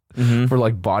scale for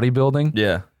like bodybuilding.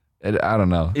 Yeah, I don't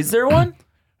know. Is there one?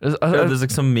 There's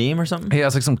like some meme or something. Yeah,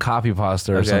 it's like some copy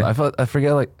pasta or something. I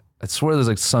forget like. I swear there's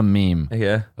like some meme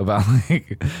about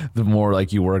like the more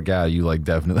like you work out, you like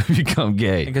definitely become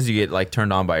gay. Because you get like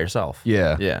turned on by yourself.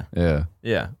 Yeah.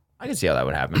 I can see how that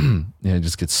would happen. Yeah, it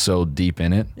just gets so deep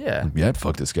in it. Yeah. Yeah,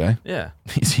 fuck this guy. Yeah.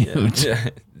 He's huge. Yeah.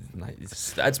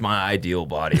 That's my ideal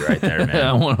body right there, man.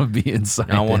 I want to be inside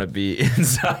I want to be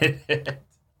inside it.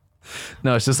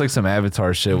 No, it's just like some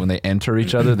Avatar shit. When they enter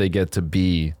each other, they get to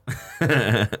be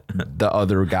the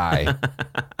other guy.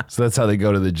 So that's how they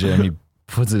go to the gym. He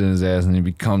puts it in his ass and he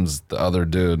becomes the other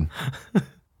dude.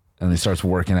 And he starts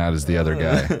working out as the other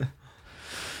guy.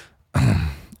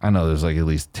 I know there's like at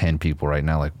least 10 people right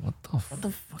now like, what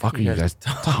the fuck are you guys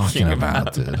talking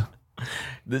about, dude?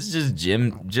 This is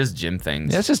just gym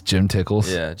things. Yeah, it's just Gym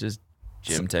Tickles. Yeah, just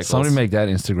Gym Tickles. Somebody make that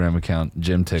Instagram account,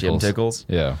 Gym Tickles. Gym Tickles?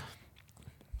 Yeah.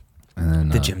 And then,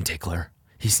 the Gym Tickler.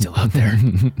 He's still out there.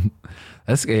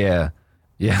 That's, yeah.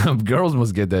 Yeah, girls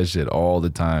must get that shit all the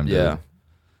time, dude. Yeah.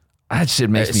 That shit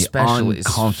makes me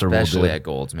uncomfortable, especially dude. at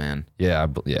Gold's, man. Yeah, I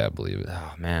believe it.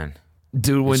 Oh, man.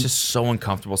 Dude, it's just so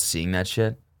uncomfortable seeing that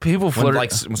shit. People flirt.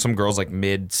 Like some girls like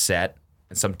mid-set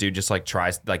and some dude just like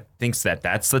tries, like thinks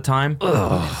that's the time.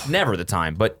 It's never the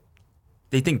time, but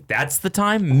they think that's the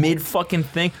time mid-fucking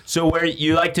thing. So where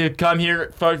you like to come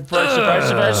here for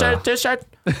this shit?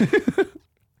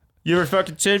 You ever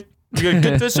fucking shit? You gonna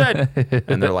get this shit?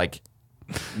 And they're like,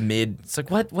 mid, it's like,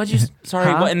 what'd you,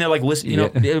 sorry, what? And they're like, listen, you know,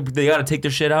 they gotta take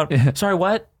their shit out. Sorry,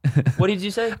 what did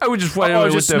you say? I would just find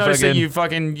out just noticed that you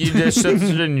just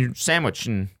in your sandwich,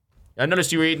 and I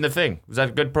noticed you were eating the thing. Was that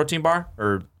a good protein bar,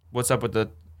 or what's up with the?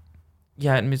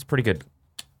 Yeah, I mean, it's pretty good.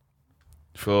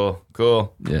 Cool.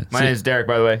 Yeah. My name's Derek,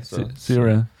 by the way. So see you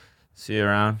around. See you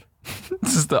around.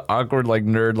 This is the awkward like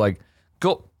nerd like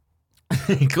cool.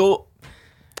 Cool.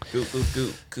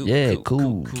 Yeah,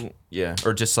 cool. Yeah,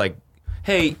 or just like,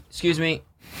 hey, excuse me.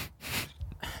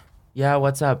 Yeah,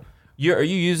 what's up? Are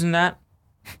you using that?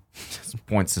 Just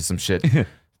points to some shit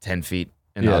 10 feet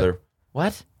and the other.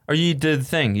 What? Are you did the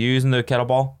thing? You using the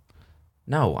kettlebell?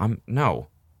 No.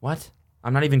 What?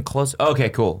 I'm not even close. Okay,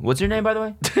 cool. What's your name, by the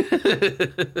way?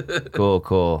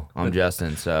 Cool. I'm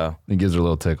Justin, so. It gives her a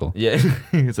little tickle. Yeah.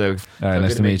 So, all right,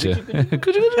 nice to meet you.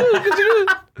 Good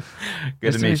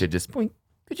to meet you. Just point.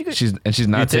 She's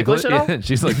not ticklish at all? Yeah,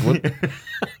 she's like, what?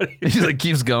 She's like,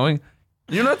 keeps going.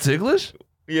 You're not ticklish?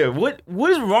 Yeah, what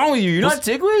is wrong with you? You're not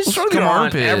ticklish? What's wrong with Come your on,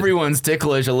 armpit? everyone's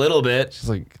ticklish a little bit. She's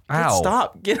like, ow.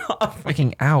 Stop. Get off.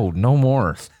 Fucking ow. No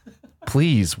more.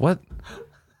 Please. What?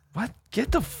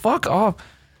 Get the fuck off.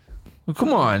 Well,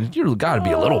 come on. You gotta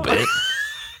be a little bit.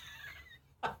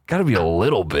 Gotta be a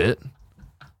little bit.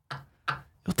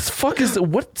 What the fuck is it?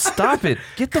 What? Stop it.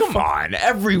 Come on.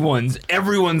 Everyone's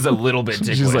a little bit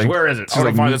ticklish. She's like, where is it? I'm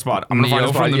gonna find the spot. I'm gonna find the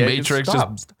spot. From the Yeah, Matrix,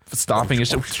 stop. just stopping and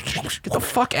shit. Get the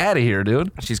fuck out of here,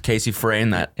 dude. She's Casey Frey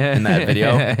in that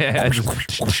video.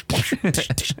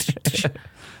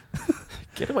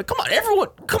 Get away. Come on, everyone.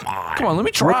 Come on, let me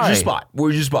try.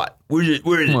 Where's your spot? Where is it?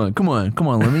 Come on.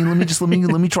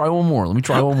 Let me try one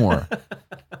more.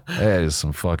 That is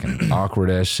some fucking awkward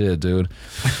ass shit, dude.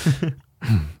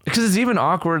 Because it's even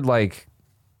awkward, like,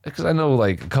 because I know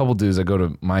like a couple dudes that go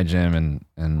to my gym,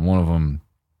 and one of them,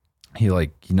 he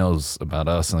knows about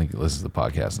us and like listens to the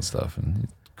podcast and stuff, and he's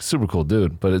a super cool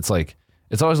dude. But it's like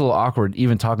it's always a little awkward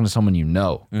even talking to someone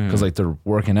because like they're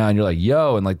working out and you're like,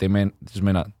 yo, and like they may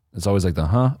not. It's always like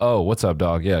oh, what's up,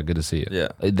 dog? Yeah, good to see you. Yeah,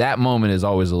 like, that moment is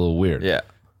always a little weird. Yeah,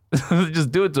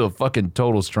 just do it to a fucking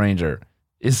total stranger.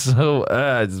 It's so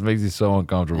it just makes you so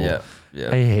uncomfortable. Yeah.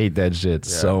 I hate that shit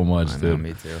so much, dude.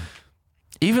 Me too.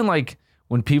 Even like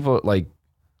when people like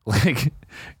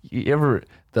you ever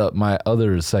my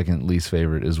other second least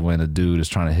favorite is when a dude is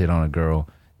trying to hit on a girl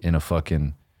in a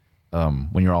fucking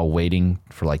when you're all waiting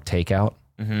for like takeout,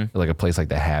 like a place like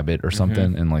The Habit or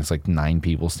something, and like it's like 9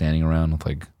 people standing around with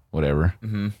like whatever.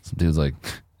 Some dude's like,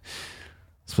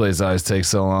 this place always takes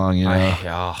so long, you know.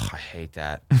 I hate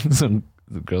that. Some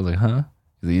the girl's like, huh?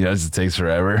 You know, it just takes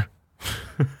forever.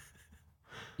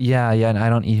 Yeah, and I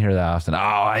don't eat here that often. Oh,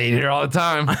 I eat here all the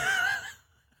time.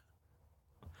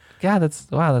 Yeah, that's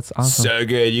awesome. So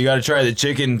good. You got to try the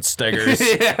chicken stickers.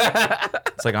 Yeah.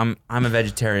 It's like I'm a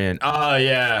vegetarian. Oh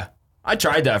yeah, I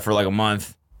tried that for like a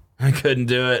month. I couldn't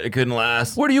do it. It couldn't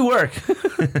last. Where do you work?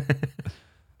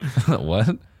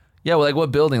 What? Yeah, well, like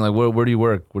what building? Like where do you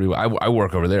work? I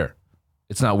work over there.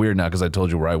 It's not weird now because I told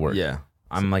you where I work. Yeah.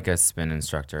 I'm like a spin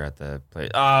instructor at the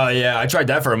place. Oh yeah, I tried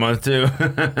that for a month too.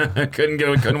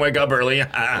 couldn't wake up early.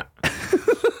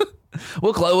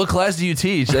 What class do you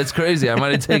teach? That's crazy. I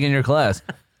might have taken your class.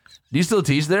 Do you still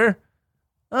teach there?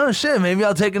 Oh shit, maybe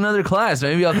I'll take another class.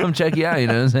 Maybe I'll come check you out, you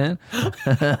know what I'm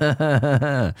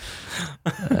saying?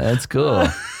 That's cool.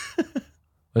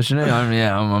 What's your name?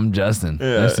 I'm Justin.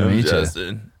 Yeah, nice to meet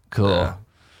Justin. You. Cool. Yeah.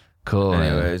 Cool.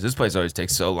 Anyways, man. this place always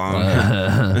takes so long.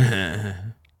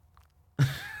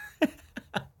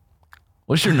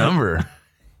 What's your number?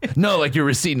 No, like your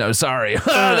receipt. No, sorry.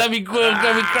 That'd be cool.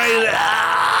 That'd be crazy.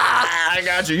 I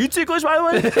got you. You ticklish, by the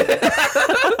way?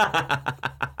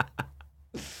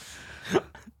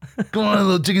 Come on,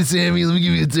 little chicken Sammy. Let me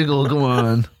give you a tickle. Come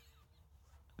on.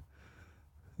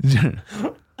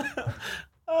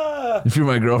 If you're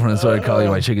my girlfriend, that's why I call you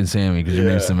my chicken Sammy, because your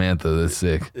name's Samantha. That's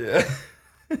sick. Yeah.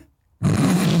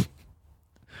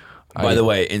 By the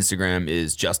way, Instagram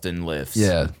is Justin Lifts.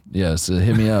 Yeah. So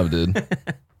hit me up, dude.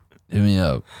 Hit me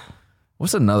up.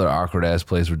 What's another awkward ass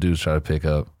place where dudes try to pick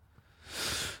up?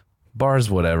 Bars,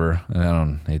 whatever. I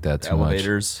don't hate that too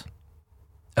Elevators. much.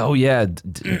 Oh yeah,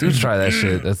 dudes try that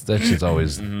shit. That shit's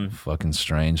always fucking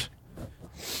strange.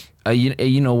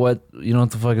 You know what? You know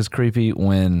what the fuck is creepy?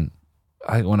 When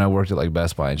I worked at like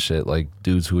Best Buy and shit, like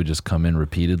dudes who would just come in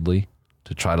repeatedly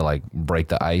to try to like break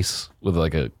the ice with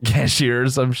like a cashier or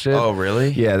some shit. Oh really?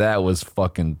 Yeah, that was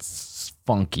fucking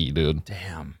funky, dude.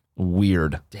 Damn.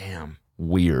 Weird. Damn.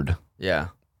 Weird. Yeah.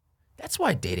 That's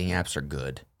why dating apps are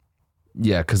good.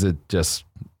 Yeah, because it just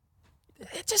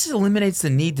eliminates the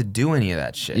need to do any of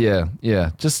that shit. Yeah.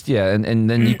 And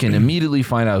then you can immediately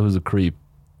find out who's a creep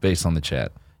based on the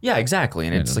chat. Yeah, exactly.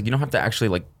 And it's like you don't have to actually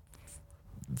like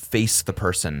face the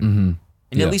person. Mm-hmm.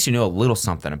 And at least you know a little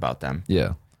something about them.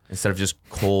 Yeah. Instead of just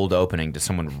cold opening to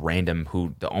someone random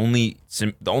who the only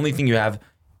thing you have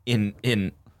in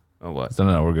what?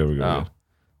 No, we're good. Oh.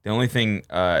 The only thing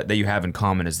that you have in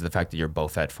common is the fact that you're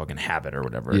both at fucking Habit or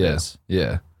whatever it is.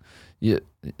 Yeah.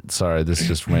 Sorry, this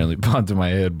just randomly popped in my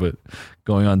head, but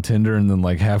going on Tinder and then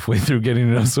like halfway through getting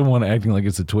to know someone acting like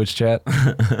it's a Twitch chat.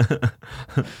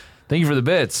 Thank you for the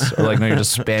bits. Or like, no, you're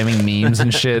just spamming memes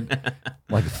and shit.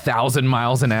 Like 1,000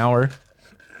 miles an hour.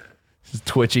 Just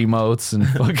Twitch emotes and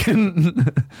fucking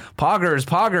poggers,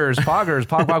 pog,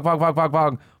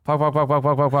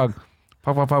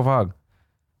 pog.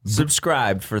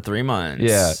 Subscribed for 3 months.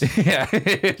 Yeah.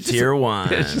 Tier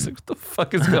 1. It's just like, what the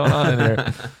fuck is going on in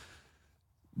here?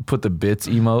 Put the bits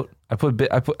emote.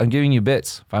 I'm giving you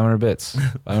bits. 500 bits.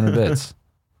 500 bits.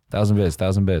 1,000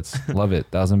 bits. Love it.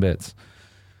 1,000 bits.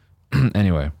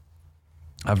 Anyway,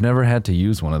 I've never had to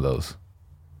use one of those.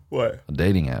 What? A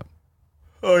dating app.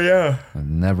 Oh yeah. I've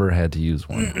never had to use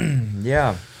one.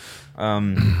 Yeah. I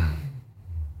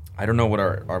don't know what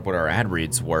our ad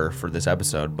reads were for this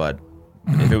episode, but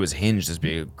if it was Hinge, this would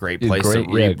be a great place to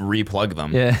replug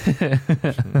them. Yeah.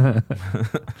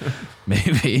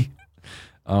 Maybe.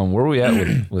 Where were we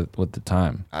at with the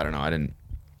time? I don't know. I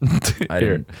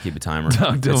didn't keep a timer.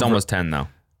 It's almost 10 though.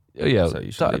 Yeah. So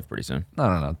you should leave pretty soon.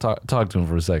 No. Talk to him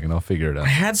for a second. I'll figure it out. I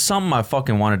had something I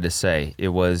fucking wanted to say. It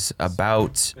was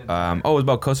about it was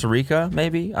about Costa Rica,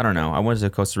 maybe? I don't know. I went to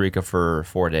Costa Rica for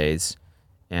 4 days,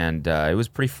 and it was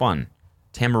pretty fun.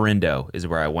 Tamarindo is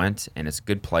where I went, and it's a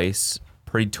good place.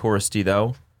 Pretty touristy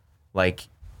though. Like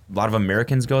a lot of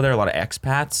Americans go there, a lot of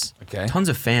expats. Okay. Tons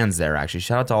of fans there actually.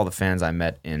 Shout out to all the fans I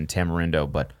met in Tamarindo,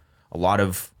 but a lot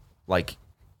of like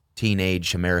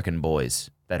teenage American boys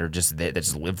that are just that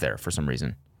just live there for some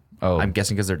reason. Oh, I'm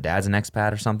guessing because their dad's an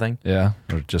expat or something. Yeah,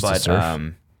 or just to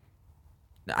surf.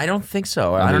 I don't think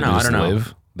so. I don't know.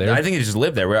 Live there? I think they just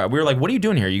live there. We were like, "What are you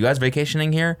doing here? You guys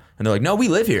vacationing here?" And they're like, "No, we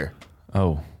live here."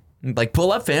 Oh, like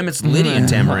pull up, fam. It's Liddy in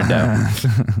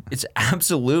Tamarindo. It's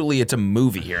a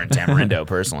movie here in Tamarindo.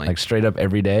 Personally, like straight up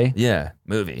every day. Yeah,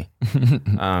 movie.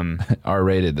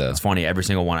 R-rated though. It's funny. Every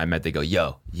single one I met, they go,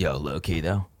 "Yo, low key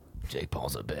though. Jake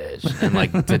Paul's a bitch," and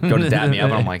like to go to dab me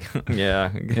up, and I'm like, yeah,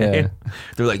 okay. Yeah.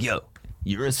 They're like, "Yo,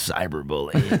 you're a cyber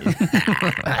bully." Did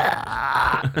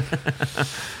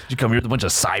you come here with a bunch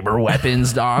of cyber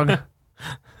weapons, dog?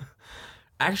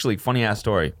 Actually, funny ass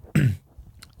story.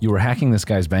 You were hacking this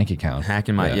guy's bank account.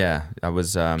 Hacking my I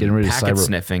was getting rid of packet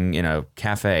sniffing in a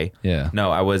cafe. Yeah.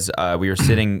 No, I was. We were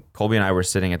sitting. Colby and I were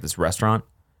sitting at this restaurant.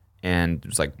 And it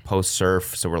was like post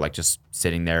surf, so we're like just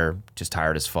sitting there, just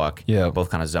tired as fuck. Yeah. Both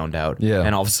kind of zoned out. Yeah.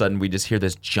 And all of a sudden we just hear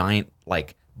this giant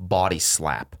like body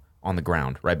slap on the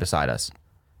ground right beside us.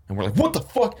 And we're like, what the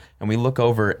fuck? And we look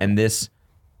over and this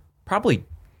probably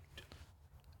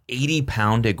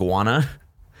 80-pound iguana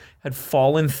had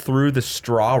fallen through the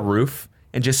straw roof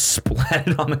and just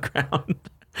splatted on the ground.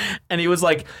 And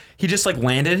he just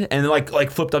landed and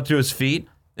like flipped up to his feet.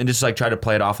 And just like tried to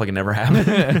play it off like it never happened.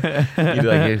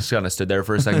 He just kind of stood there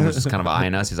for a second, was just kind of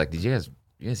eyeing us. He's like, "Did you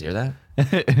guys hear that?"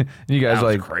 You guys that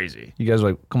was like crazy. You guys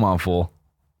were like, "Come on, fool."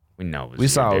 We know. We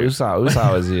saw it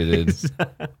was you,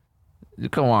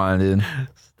 dude. Come on, dude.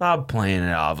 Stop playing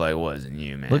it off like it wasn't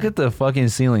you, man. Look at the fucking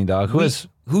ceiling, dog.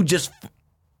 Who just?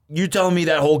 You telling me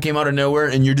that hole came out of nowhere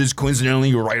and you're just coincidentally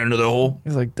you're right under the hole?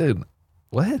 He's like, dude,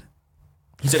 what?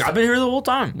 He's like, I've been here the whole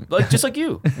time, like just like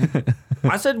you.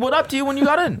 I said, "What up to you when you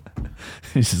got in?"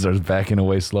 He just starts backing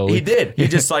away slowly. He did. He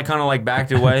just like kind of like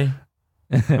backed away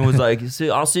and was like,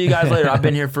 "I'll see you guys later. I've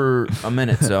been here for a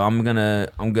minute, so I'm gonna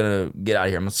get out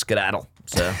of here. I'm gonna skedaddle."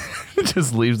 So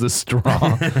just leaves the straw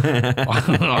on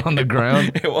the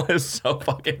ground. It was so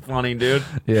fucking funny, dude.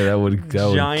 Yeah, that would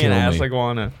giant ass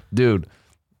iguana, dude.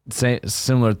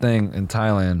 Similar thing in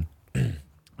Thailand.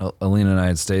 Alina and I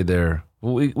had stayed there.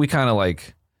 We kind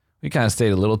of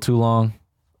stayed a little too long.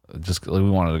 Just we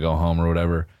wanted to go home or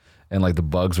whatever, and like the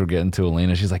bugs were getting to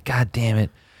Alina. She's like, "God damn it,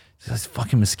 these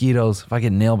fucking mosquitoes! If I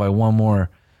get nailed by one more,"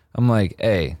 I'm like,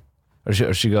 "Hey," or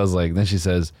she goes like, then she's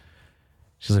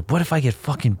like, "What if I get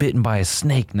fucking bitten by a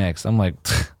snake next?" I'm like,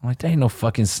 "There ain't no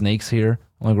fucking snakes here."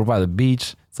 I'm like, "We're by the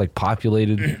beach. It's like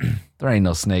populated. There ain't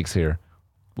no snakes here."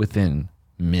 Within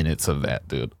minutes of that,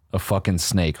 dude, a fucking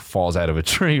snake falls out of a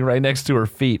tree right next to her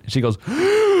feet. She goes,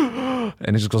 and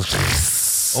it just goes.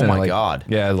 Oh my God.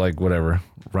 Yeah, like whatever,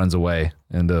 runs away.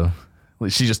 And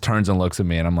she just turns and looks at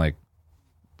me and I'm like,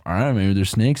 all right, maybe there's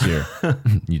snakes here.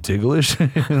 You ticklish?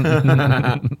 Come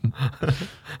on.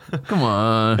 Come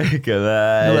on. Laugh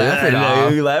it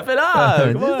off. You laugh it off.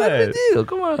 Come on. That's the deal.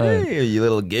 Come on. Hey, you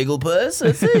little giggle puss.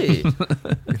 Let's see.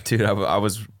 Dude,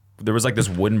 there was like this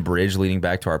wooden bridge leading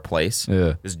back to our place.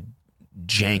 Yeah. This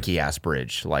janky ass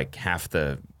bridge. Like half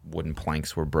the wooden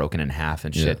planks were broken in half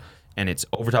and shit. Yeah. And it's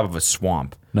over top of a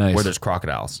swamp where there's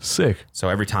crocodiles. Sick. So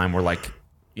every time we're like,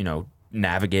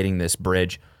 navigating this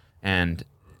bridge, and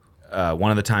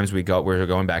one of the times we're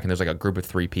going back, and there's like a group of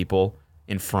 3 people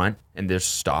in front, and they're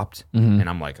stopped, and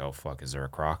I'm like, oh fuck, is there a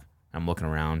croc? I'm looking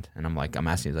around, and I'm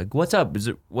asking, like, what's up?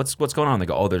 What's going on? They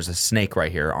go, oh, there's a snake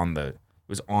right here it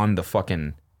was on the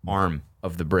fucking arm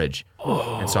of the bridge,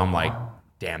 and so I'm like,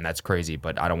 damn, that's crazy,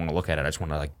 but I don't want to look at it. I just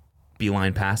want to like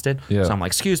beeline past it. Yeah. So I'm like,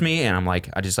 excuse me, and I'm like,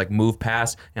 I just like move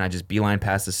past, and I just beeline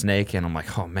past the snake, and I'm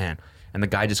like, oh man, and the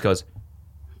guy just goes,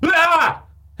 ah!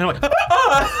 And I'm like,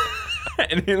 ah!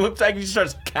 And he looks like he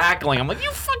starts cackling. I'm like,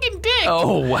 you fucking dick!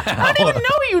 Oh wow! I didn't even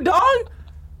know you, dog.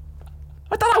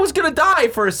 I thought I was gonna die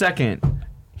for a second.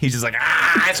 He's just like,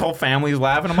 ah! His whole family's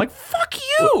laughing. I'm like, fuck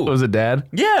you! Was it dad?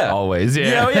 Yeah, always.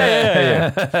 Yeah,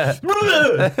 yeah.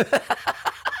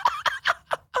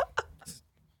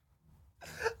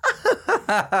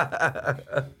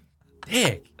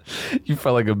 Dick. You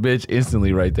felt like a bitch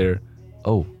instantly right there.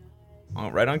 Oh,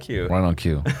 right on cue. Right on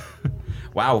cue.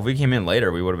 Wow, if we came in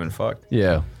later, we would have been fucked.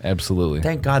 Yeah, absolutely.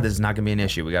 Thank God this is not gonna be an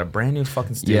issue. We got a brand new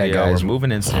fucking studio. Yeah, guys, we're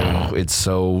moving in soon. It's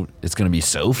gonna be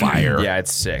so fire. Yeah,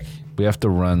 it's sick. We have to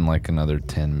run like another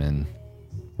 10 min.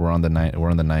 We're on the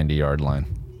 90-yard line.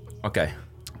 Okay.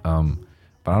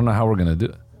 But I don't know how we're gonna do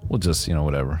it. We'll just,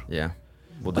 whatever. Yeah.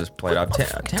 We'll just play it out.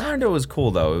 Tamarindo was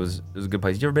cool though. It was a good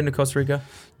place. You ever been to Costa Rica?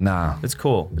 Nah. It's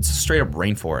cool. It's a straight up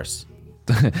rainforest.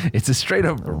 It's a straight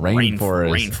up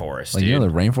rainforest. Rainforest, like, dude. The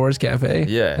Rainforest Cafe?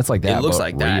 Yeah. It's like that. It looks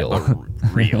but like real. that,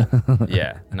 but real.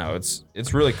 Yeah. No,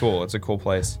 it's really cool. It's a cool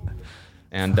place.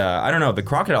 And I don't know. The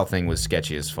crocodile thing was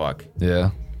sketchy as fuck.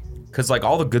 Yeah. Because like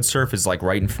all the good surf is like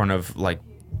right in front of like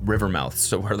river mouths,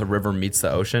 so where the river meets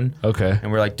the ocean. Okay.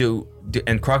 And we're like,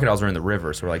 and crocodiles are in the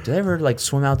river, so we're like, do they ever like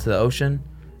swim out to the ocean?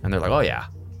 And they're like, oh yeah,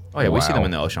 we see them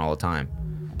in the ocean all the time.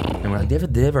 And we're like,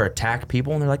 did they ever attack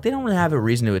people? And they're like, they don't really have a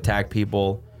reason to attack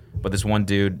people. But this one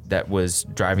dude that was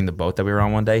driving the boat that we were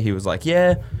on one day, he was like,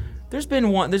 yeah, there's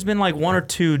been like one or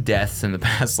two deaths in the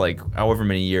past like however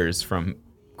many years from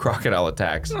crocodile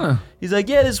attacks. He's like,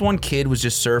 yeah, this one kid was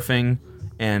just surfing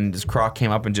and this croc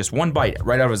came up and just one bite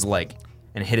right out of his leg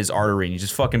and hit his artery and he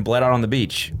just fucking bled out on the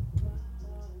beach.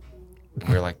 And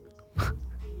we were like,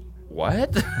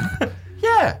 what?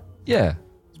 Yeah. Yeah.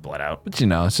 It's bled out. But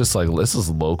it's just like, this is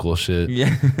local shit.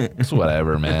 Yeah. It's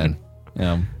whatever, man.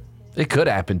 It could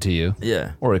happen to you.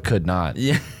 Yeah. Or it could not.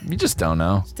 Yeah. You just don't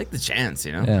know. Just take the chance,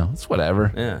 Yeah, it's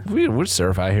whatever. Yeah. We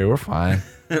surf out here. We're fine.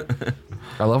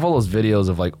 I love all those videos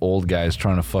of like old guys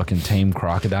trying to fucking tame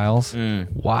crocodiles.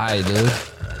 Why, dude?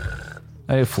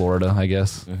 Hey, Florida, I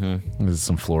guess. This is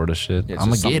some Florida shit. Yeah, I'm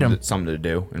gonna get him. Something to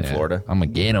do in Florida. I'm gonna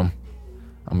get him.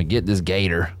 I'm gonna get this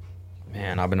gator.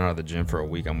 Man, I've been out of the gym for a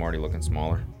week. I'm already looking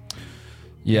smaller.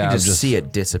 Yeah, you just see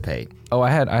it dissipate. Oh, I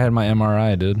had my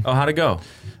MRI, dude. Oh, how'd it go?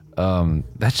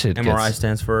 That shit. MRI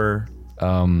stands for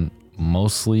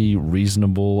mostly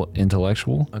reasonable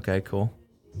intellectual. Okay, cool.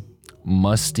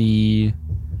 Musty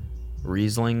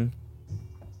Riesling.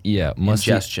 Yeah,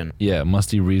 musty ingestion. Yeah,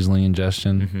 musty Riesling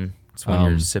ingestion. It's when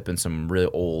you're sipping some really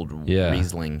old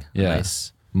Riesling. Yeah.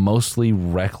 Nice. Mostly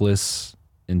reckless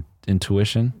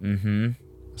intuition.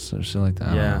 So shit like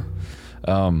that. Yeah.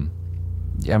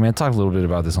 Yeah, I mean, I talked a little bit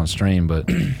about this on stream, but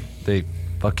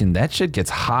that shit gets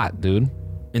hot, dude.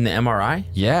 In the MRI?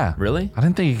 Yeah. Really? I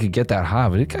didn't think it could get that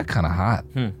hot, but it got kind of hot.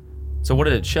 So what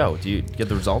did it show? Do you get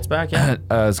the results back yet?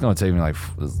 It's going to take me like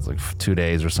 2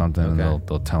 days or something, and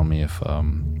they'll tell me if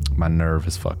my nerve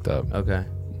is fucked up. Okay.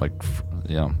 Like,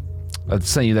 I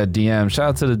sent you that DM. Shout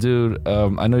out to the dude.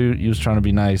 I know you was trying to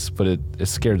be nice, but it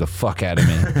scared the fuck out of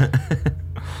me.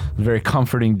 Very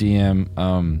comforting DM.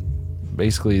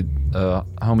 Basically,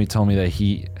 homie told me that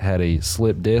he had a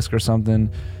slip disc or something,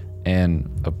 and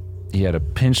he had a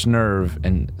pinched nerve,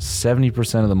 and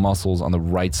 70% of the muscles on the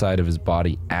right side of his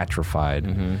body atrophied,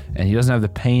 and he doesn't have the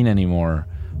pain anymore,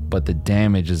 but the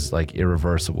damage is like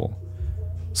irreversible.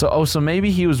 So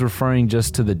maybe he was referring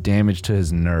just to the damage to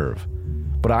his nerve,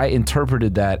 but I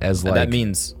interpreted that as like that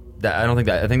means that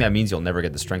I think that means you'll never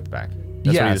get the strength back.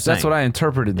 That's what I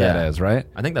interpreted that as, right?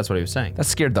 I think that's what he was saying. That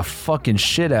scared the fucking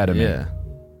shit out of me. Yeah.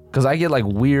 Cause I get like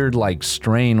weird like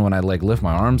strain when I like lift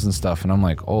my arms and stuff, and I'm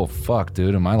like, oh fuck,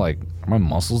 dude, are my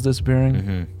muscles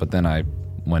disappearing? But then I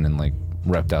went and like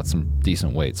repped out some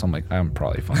decent weight, so I'm like, I'm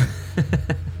probably fine.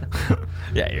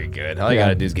 Yeah, you're good. All you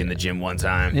gotta do is get in the gym one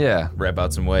time. Yeah. Rep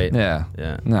out some weight. Yeah.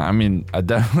 Yeah. No, I mean,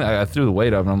 I threw the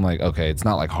weight up, and I'm like, okay, it's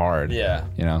not like hard. Yeah.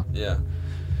 Yeah.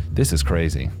 This is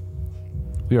crazy.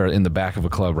 We are in the back of a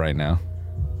club right now.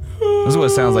 This is what it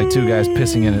sounds like, two guys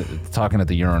pissing in it, talking at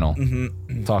the urinal,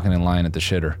 talking in line at the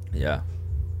shitter. Yeah.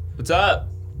 What's up?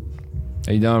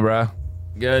 How you doing, bro?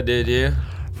 Good, did you?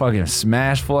 Fucking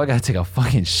smash full. I gotta take a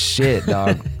fucking shit,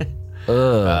 dog.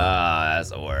 Ugh. That's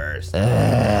the worst.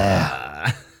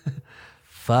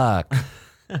 Fuck.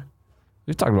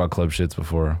 We've talked about club shits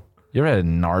before. You ever had a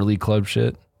gnarly club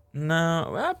shit?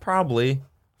 No, probably.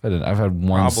 I've had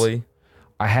one. Probably.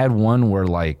 I had one where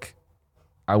like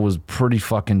I was pretty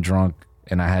fucking drunk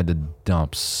and I had to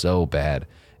dump so bad,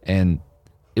 and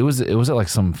it was at like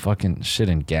some fucking shit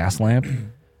in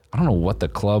Gaslamp. I don't know what the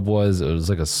club was. It was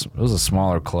like a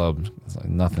smaller club. It's like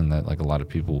nothing that like a lot of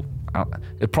people.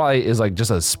 It probably is like just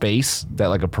a space that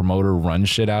like a promoter runs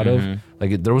shit out of.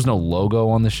 Like there was no logo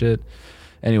on the shit.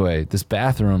 Anyway, this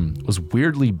bathroom was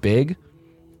weirdly big.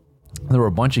 There were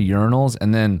a bunch of urinals,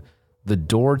 and then the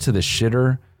door to the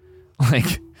shitter,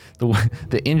 like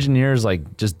the engineers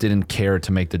like just didn't care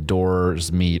to make the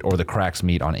doors meet or the cracks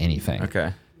meet on anything.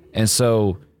 Okay. And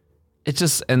so it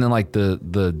just, and then like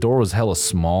the door was hella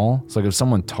small. So like if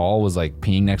someone tall was like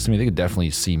peeing next to me, they could definitely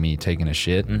see me taking a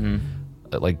shit.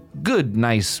 Like good,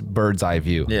 nice bird's eye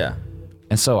view. Yeah.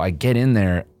 And so I get in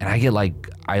there and I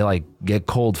get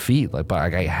cold feet. Like,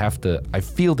 but I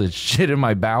feel the shit in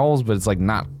my bowels, but it's like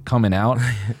not coming out.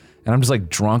 And I'm just like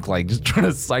drunk, like just trying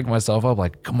to psych myself up.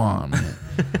 Like, come on, man.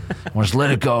 Just let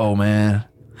it go, man.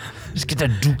 Just get that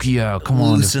dookie out. Come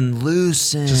on.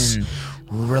 Loosen. Just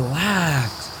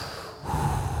relax.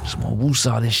 Just want to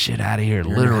woosah this shit out of here,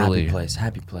 You're literally. In a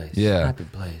happy place. Yeah. Happy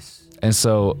place. And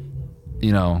so,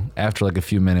 you know, after like a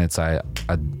few minutes, I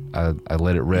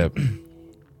let it rip.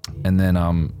 And then,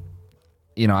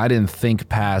 you know, I didn't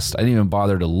even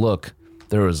bother to look.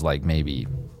 There was like maybe,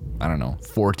 I don't know,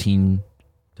 14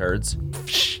 turds?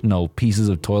 No, pieces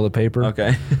of toilet paper.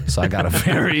 Okay. So I got a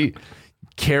very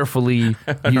carefully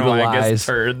utilized.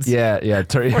 Turds. Yeah.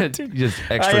 Just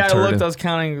extra I looked, I was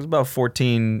counting, it was about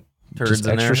 14 turds just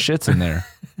in extra there. shits in there.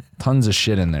 Tons of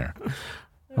shit in there.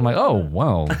 I'm like, oh,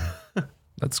 wow.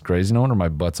 That's crazy. No wonder my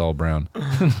butt's all brown.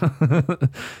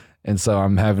 And so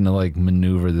I'm having to like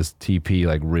maneuver this TP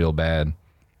like real bad.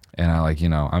 And I like, you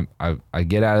know, I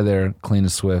get out of there clean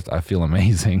as swift. I feel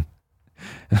amazing.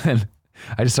 And then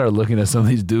I just started looking at some of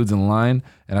these dudes in line,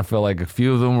 and I felt like a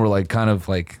few of them were like kind of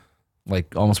like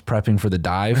almost prepping for the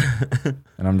dive.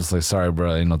 And I'm just like, sorry,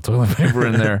 bro, ain't no toilet paper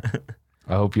in there.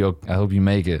 I hope you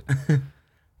make it. It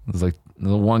was like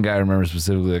the one guy I remember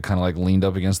specifically that kind of like leaned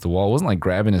up against the wall. It wasn't like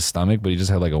grabbing his stomach, but he just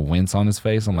had like a wince on his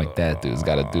face. I'm like, that dude's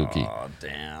got a dookie. Oh,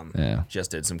 damn. Yeah.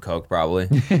 Just did some coke probably.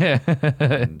 Yeah.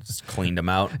 Just cleaned him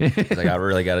out. He's like, I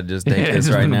really got to just take this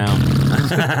right now.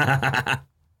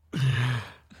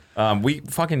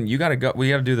 You gotta go. We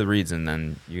gotta do the reads and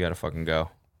then you gotta fucking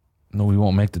go. No, we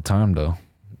won't make the time though.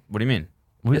 What do you mean?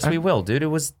 Yes, we will, dude. It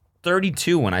was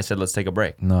 32 when I said let's take a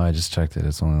break. No, I just checked it.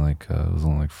 It's only like it was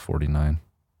only like 49.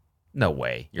 No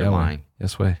way. You're lying.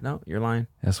 Yes way. No, you're lying.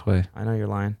 Yes way. I know you're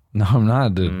lying. No, I'm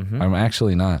not, dude. Mm-hmm. I'm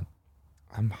actually not.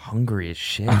 I'm hungry as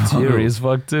shit, I'm too. hungry as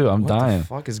fuck too. I'm dying. What the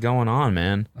fuck is going on,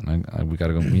 man? And we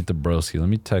gotta go meet the broski. Let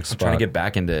me text I'm Spot. trying to get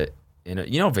back into,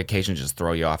 vacations just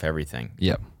throw you off everything.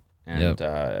 Yep. And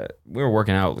we were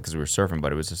working out because we were surfing,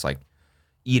 but it was just like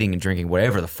eating and drinking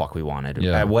whatever the fuck we wanted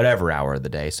at whatever hour of the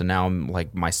day. So now I'm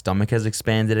like, my stomach has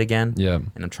expanded again. Yeah.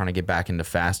 And I'm trying to get back into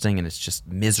fasting, and it's just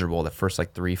miserable the first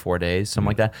like 3-4 days, something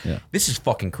like that. Yeah. This is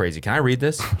fucking crazy. Can I read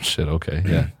this? Shit. Okay.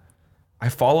 Yeah. I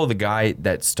follow the guy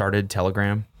that started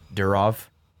Telegram, Durov.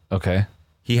 Okay.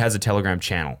 He has a Telegram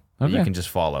channel that you Okay. can just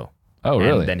follow. Oh,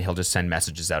 really? And then he'll just send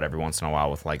messages out every once in a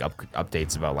while with like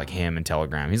updates about like him and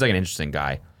Telegram. He's like an interesting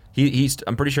guy.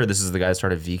 I'm pretty sure this is the guy that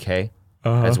started VK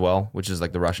as well, which is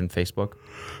like the Russian Facebook.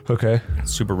 Okay.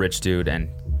 Super rich dude, and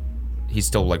he's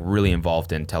still like really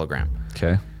involved in Telegram.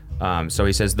 Okay. So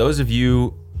he says, those of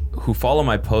you who follow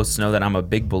my posts know that I'm a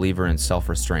big believer in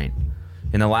self-restraint.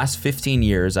 In the last 15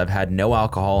 years, I've had no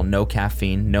alcohol, no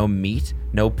caffeine, no meat,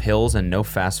 no pills, and no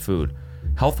fast food.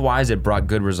 Health-wise, it brought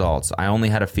good results. I only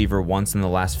had a fever once in the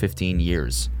last 15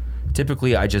 years.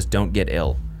 Typically, I just don't get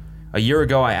ill. A year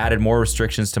ago, I added more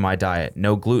restrictions to my diet.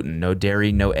 No gluten, no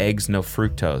dairy, no eggs, no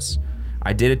fructose.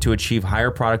 I did it to achieve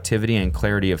higher productivity and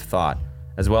clarity of thought,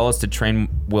 as well as to train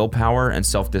willpower and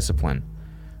self-discipline.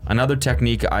 Another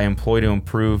technique I employ to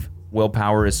improve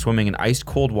willpower is swimming in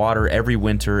ice-cold water every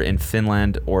winter in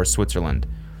Finland or Switzerland.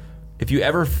 If you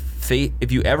ever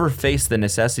face the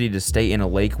necessity to stay in a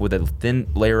lake with a thin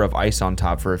layer of ice on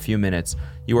top for a few minutes,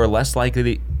 you are less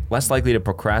likely to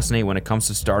procrastinate when it comes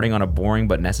to starting on a boring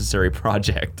but necessary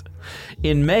project.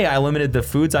 In May, I limited the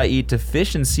foods I eat to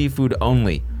fish and seafood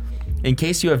only. In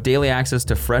case you have daily access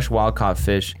to fresh wild-caught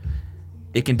fish,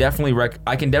 I can definitely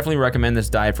recommend this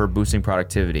diet for boosting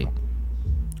productivity.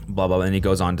 Blah, blah, blah. And he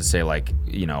goes on to say, like,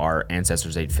 our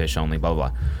ancestors ate fish only, blah, blah,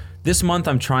 blah. This month,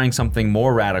 I'm trying something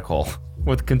more radical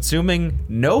with consuming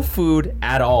no food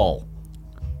at all.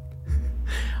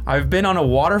 I've been on a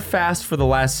water fast for the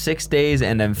last 6 days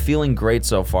and I'm feeling great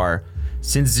so far.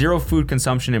 Since zero food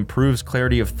consumption improves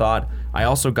clarity of thought, I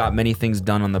also got many things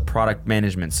done on the product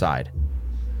management side.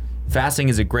 Fasting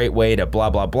is a great way to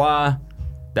blah, blah, blah.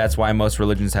 That's why most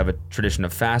religions have a tradition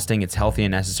of fasting. It's healthy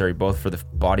and necessary both for the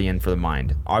body and for the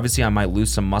mind. Obviously, I might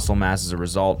lose some muscle mass as a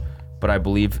result, but I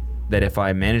believe that if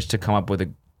I manage to come up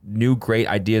with new great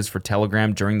ideas for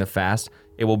Telegram during the fast,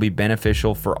 it will be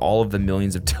beneficial for all of the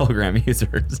millions of Telegram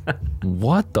users.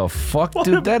 What the fuck,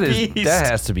 dude? That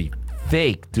has to be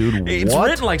fake, dude. It's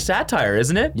written like satire,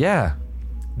 isn't it? Yeah.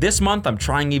 This month, I'm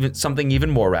trying something even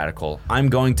more radical. I'm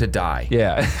going to die.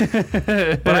 Yeah.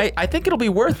 But I think it'll be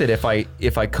worth it if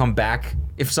I come back.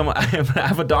 If someone I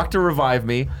have a doctor revive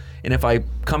me, and if I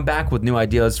come back with new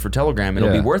ideas for Telegram,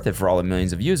 it'll be worth it for all the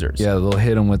millions of users. Yeah, they'll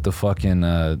hit him with the fucking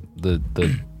the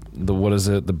what is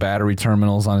it? The battery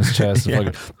terminals on his chest.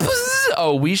 Yeah. Fucking,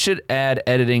 oh, we should add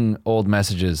editing old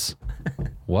messages.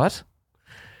 What?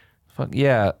 Fuck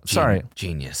yeah. Sorry.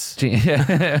 Genius.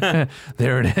 There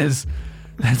it is.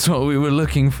 That's what we were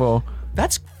looking for.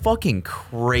 That's fucking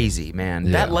crazy, man.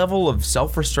 Yeah. That level of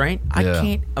self-restraint, I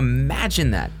can't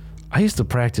imagine that. I used to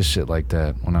practice shit like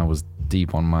that when I was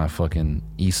deep on my fucking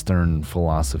Eastern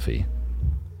philosophy.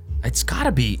 It's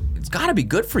gotta be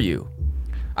good for you.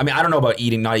 I mean, I don't know about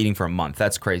not eating for a month.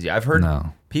 That's crazy. I've heard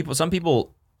some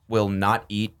people will not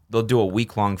eat. They'll do a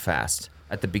week-long fast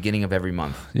at the beginning of every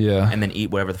month. Yeah. And then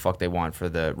eat whatever the fuck they want for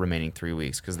the remaining 3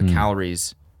 weeks because the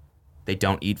calories they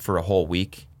don't eat for a whole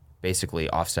week basically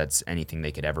offsets anything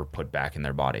they could ever put back in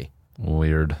their body.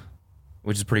 Weird.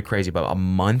 Which is pretty crazy. But a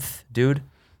month, dude?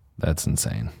 That's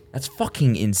insane. That's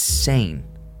fucking insane.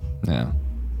 Yeah.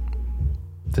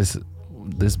 This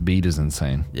beat is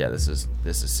insane. Yeah, this is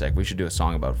sick. We should do a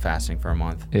song about fasting for a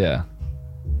month. Yeah.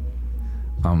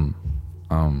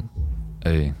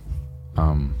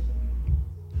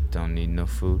 Don't need no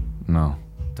food. No.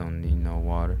 Don't need no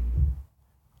water.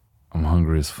 I'm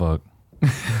hungry as fuck.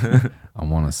 I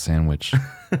want a sandwich.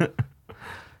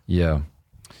 Yeah.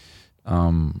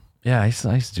 Yeah, I used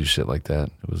to do shit like that.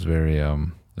 It was very, it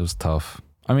was tough.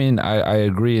 I mean, I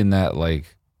agree in that,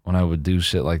 like, when I would do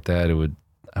shit like that,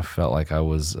 I felt like I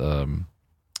was, I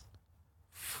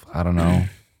don't know,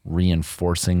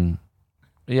 reinforcing,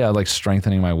 like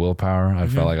strengthening my willpower. I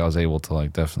felt like I was able to,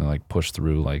 like, definitely, like, push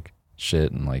through, like,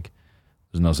 shit, and, like,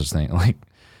 there's no such thing, like,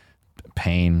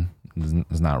 pain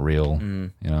is not real,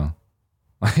 you know?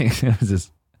 Like, it was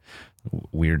just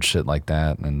weird shit like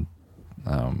that, and,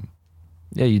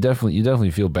 yeah, you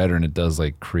definitely feel better, and it does,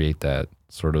 like, create that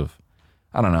sort of,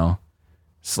 I don't know,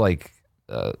 it's like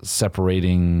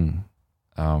separating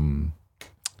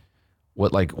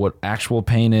what actual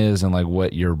pain is and like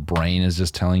what your brain is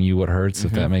just telling you what hurts,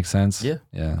 if that makes sense. Yeah,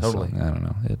 totally. So, I don't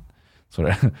know.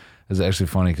 It's actually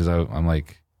funny because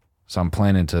I'm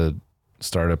planning to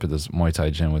start up at this Muay Thai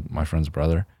gym with my friend's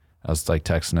brother. I was like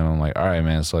texting him. I'm like, all right,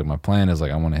 man. So like my plan is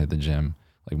like I want to hit the gym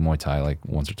like Muay Thai like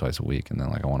once or twice a week, and then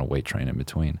like I want to weight train in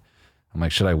between. I'm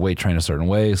like, should I weight train a certain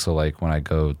way? So like when I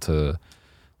go to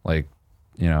like,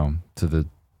 you know, to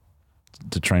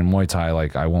train Muay Thai,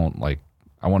 like I want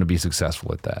to be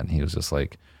successful at that. And he was just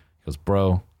like, he goes,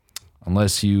 bro,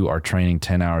 unless you are training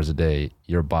 10 hours a day,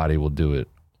 your body will do it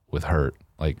with hurt.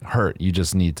 Like hurt, you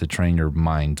just need to train your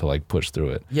mind to like push through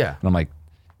it. Yeah. And I'm like,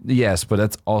 yes, but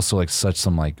that's also like such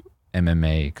some like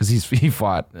MMA, because he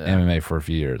fought MMA for a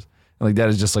few years. And like that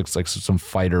is just like some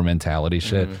fighter mentality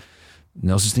shit.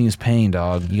 No such thing as pain,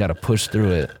 dog. You got to push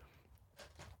through it.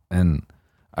 And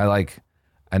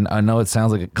I know it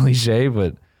sounds like a cliche,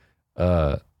 but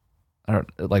I don't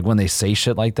like when they say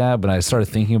shit like that. But I started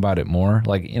thinking about it more.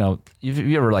 Like, you know,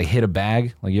 you ever like hit a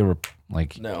bag? Like you ever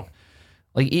like no,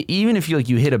 like even if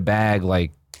you hit a bag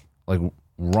like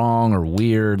wrong or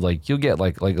weird, like you'll get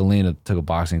like Alina took a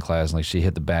boxing class and like she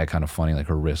hit the bag kind of funny, like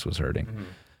her wrist was hurting.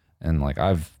 And like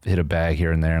I've hit a bag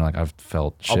here and there, and like I've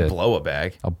felt shit. I'll blow a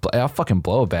bag. I'll fucking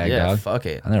blow a bag, yeah, dog. Fuck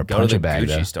it. I never go punch to the a bag, Gucci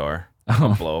though. store.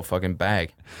 I'll blow a fucking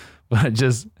bag. But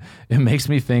it makes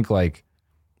me think like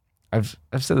I've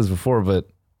said this before, but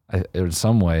in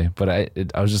some way. But I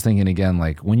was just thinking again,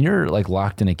 like when you're like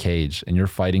locked in a cage and you're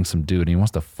fighting some dude and he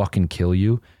wants to fucking kill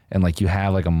you, and like you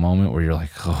have like a moment where you're like,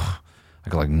 oh, I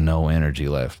got like no energy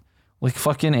left. Like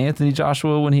fucking Anthony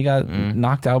Joshua when he got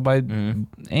knocked out by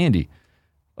Andy.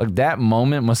 Like that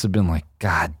moment must have been like,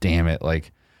 God damn it.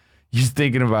 Like you're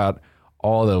thinking about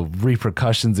all the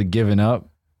repercussions of giving up.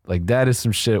 Like that is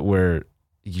some shit where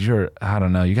I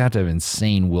don't know, you got to have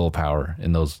insane willpower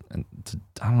in those,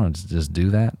 to just do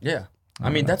that. Yeah.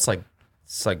 I mean, it's like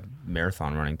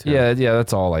marathon running too. Yeah,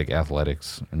 that's all like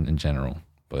athletics in general.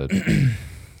 But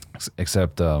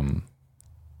except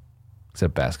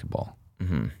basketball.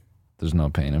 There's no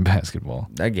pain in basketball.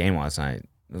 That game last night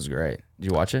was great.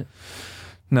 Did you watch it?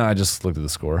 No, I just looked at the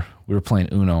score. We were playing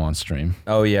Uno on stream.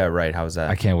 Oh, yeah, right. How was that?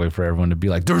 I can't wait for everyone to be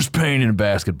like, there's pain in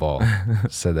basketball.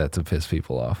 Said that to piss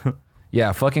people off.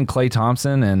 Yeah, fucking Klay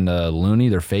Thompson and Looney,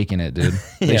 they're faking it, dude.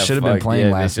 They should have been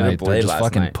playing last night. They're just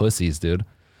fucking pussies, dude.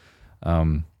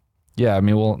 Yeah, I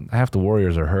mean, well, half the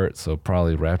Warriors are hurt, so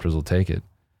probably Raptors will take it.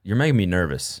 You're making me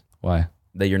nervous. Why?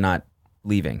 That you're not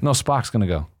leaving. No, Spock's going to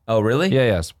go. Oh, really?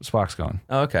 Yeah, Spock's going.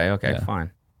 Oh, okay, Yeah.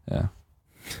 fine. Yeah.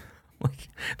 Like,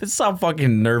 this is how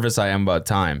fucking nervous I am about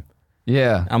time.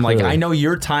 Yeah. I'm clearly. like, I know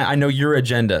your time, I know your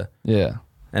agenda. Yeah.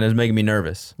 And it's making me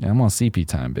nervous. Yeah, I'm on CP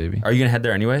time, baby. Are you going to head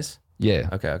there anyways? Yeah.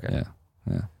 Okay.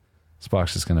 Yeah.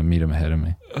 Spock's just going to meet him ahead of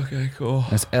me. Okay, cool.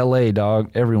 That's LA, dog.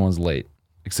 Everyone's late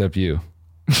except you.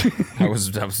 I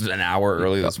was an hour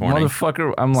early this morning.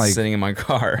 Motherfucker, I'm like sitting in my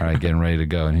car. All right, getting ready to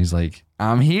go. And he's like,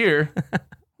 I'm here.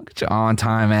 Look at your on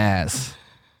time ass.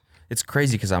 It's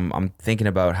crazy because I'm thinking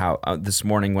about how this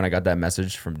morning when I got that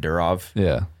message from Durov,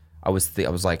 Yeah. I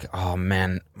was like, oh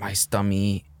man, my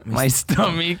stomach. My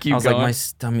stomach. I was like, my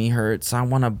stomach hurts. I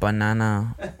want a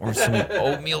banana or some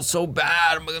oatmeal so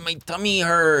bad. My tummy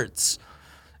hurts.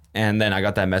 And then I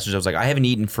got that message. I was like, I haven't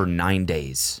eaten for 9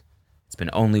 days. It's been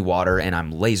only water, and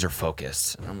I'm laser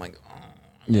focused. And I'm like,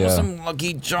 some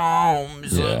Lucky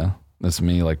Charms. Yeah, that's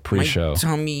me. Like pre-show. My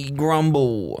tummy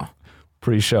grumble.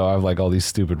 Pre-show, I have like all these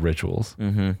stupid rituals.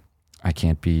 Mm-hmm. I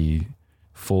can't be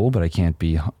full, but I can't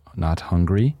be not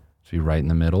hungry. Be right in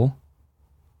the middle.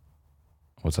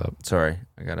 What's up? Sorry,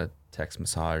 I got a text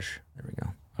massage. There we go.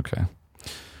 Okay.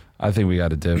 I think we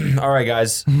got a dip. All right,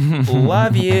 guys.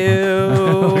 Love you.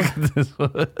 Look at this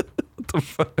one. What the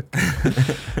fuck?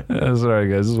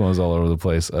 Sorry, guys. This one's all over the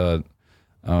place.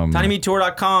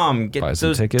 TinyMeTour.com. Get buy some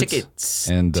those tickets.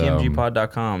 And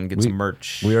TMGpod.com. Get some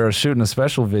merch. We are shooting a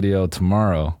special video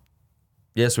tomorrow.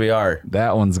 Yes, we are.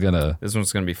 This one's gonna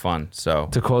be fun. So,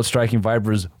 to quote Striking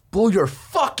Vipers, blow your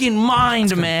fucking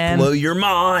mind, man. Blow your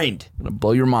mind. Gonna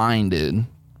blow your mind, dude.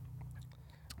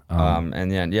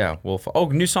 And then we'll.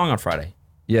 New song on Friday.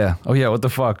 Yeah. Oh yeah. What the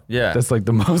fuck? Yeah. That's like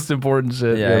the most important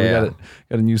shit. Yeah. We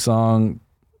got a new song.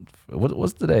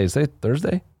 What's today? Is it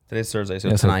Thursday? Today's Thursday,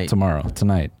 so tonight.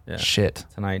 Tonight. Yeah. Shit.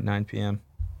 Tonight, 9 p.m.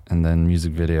 And then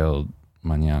music video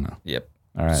mañana. Yep.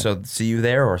 All right. So see you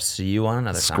there, or see you on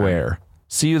another Square. time.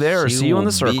 See you there, or see you on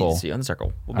the circle. See you on the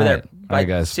circle. We'll be there. Bye,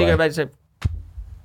 guys. See you guys.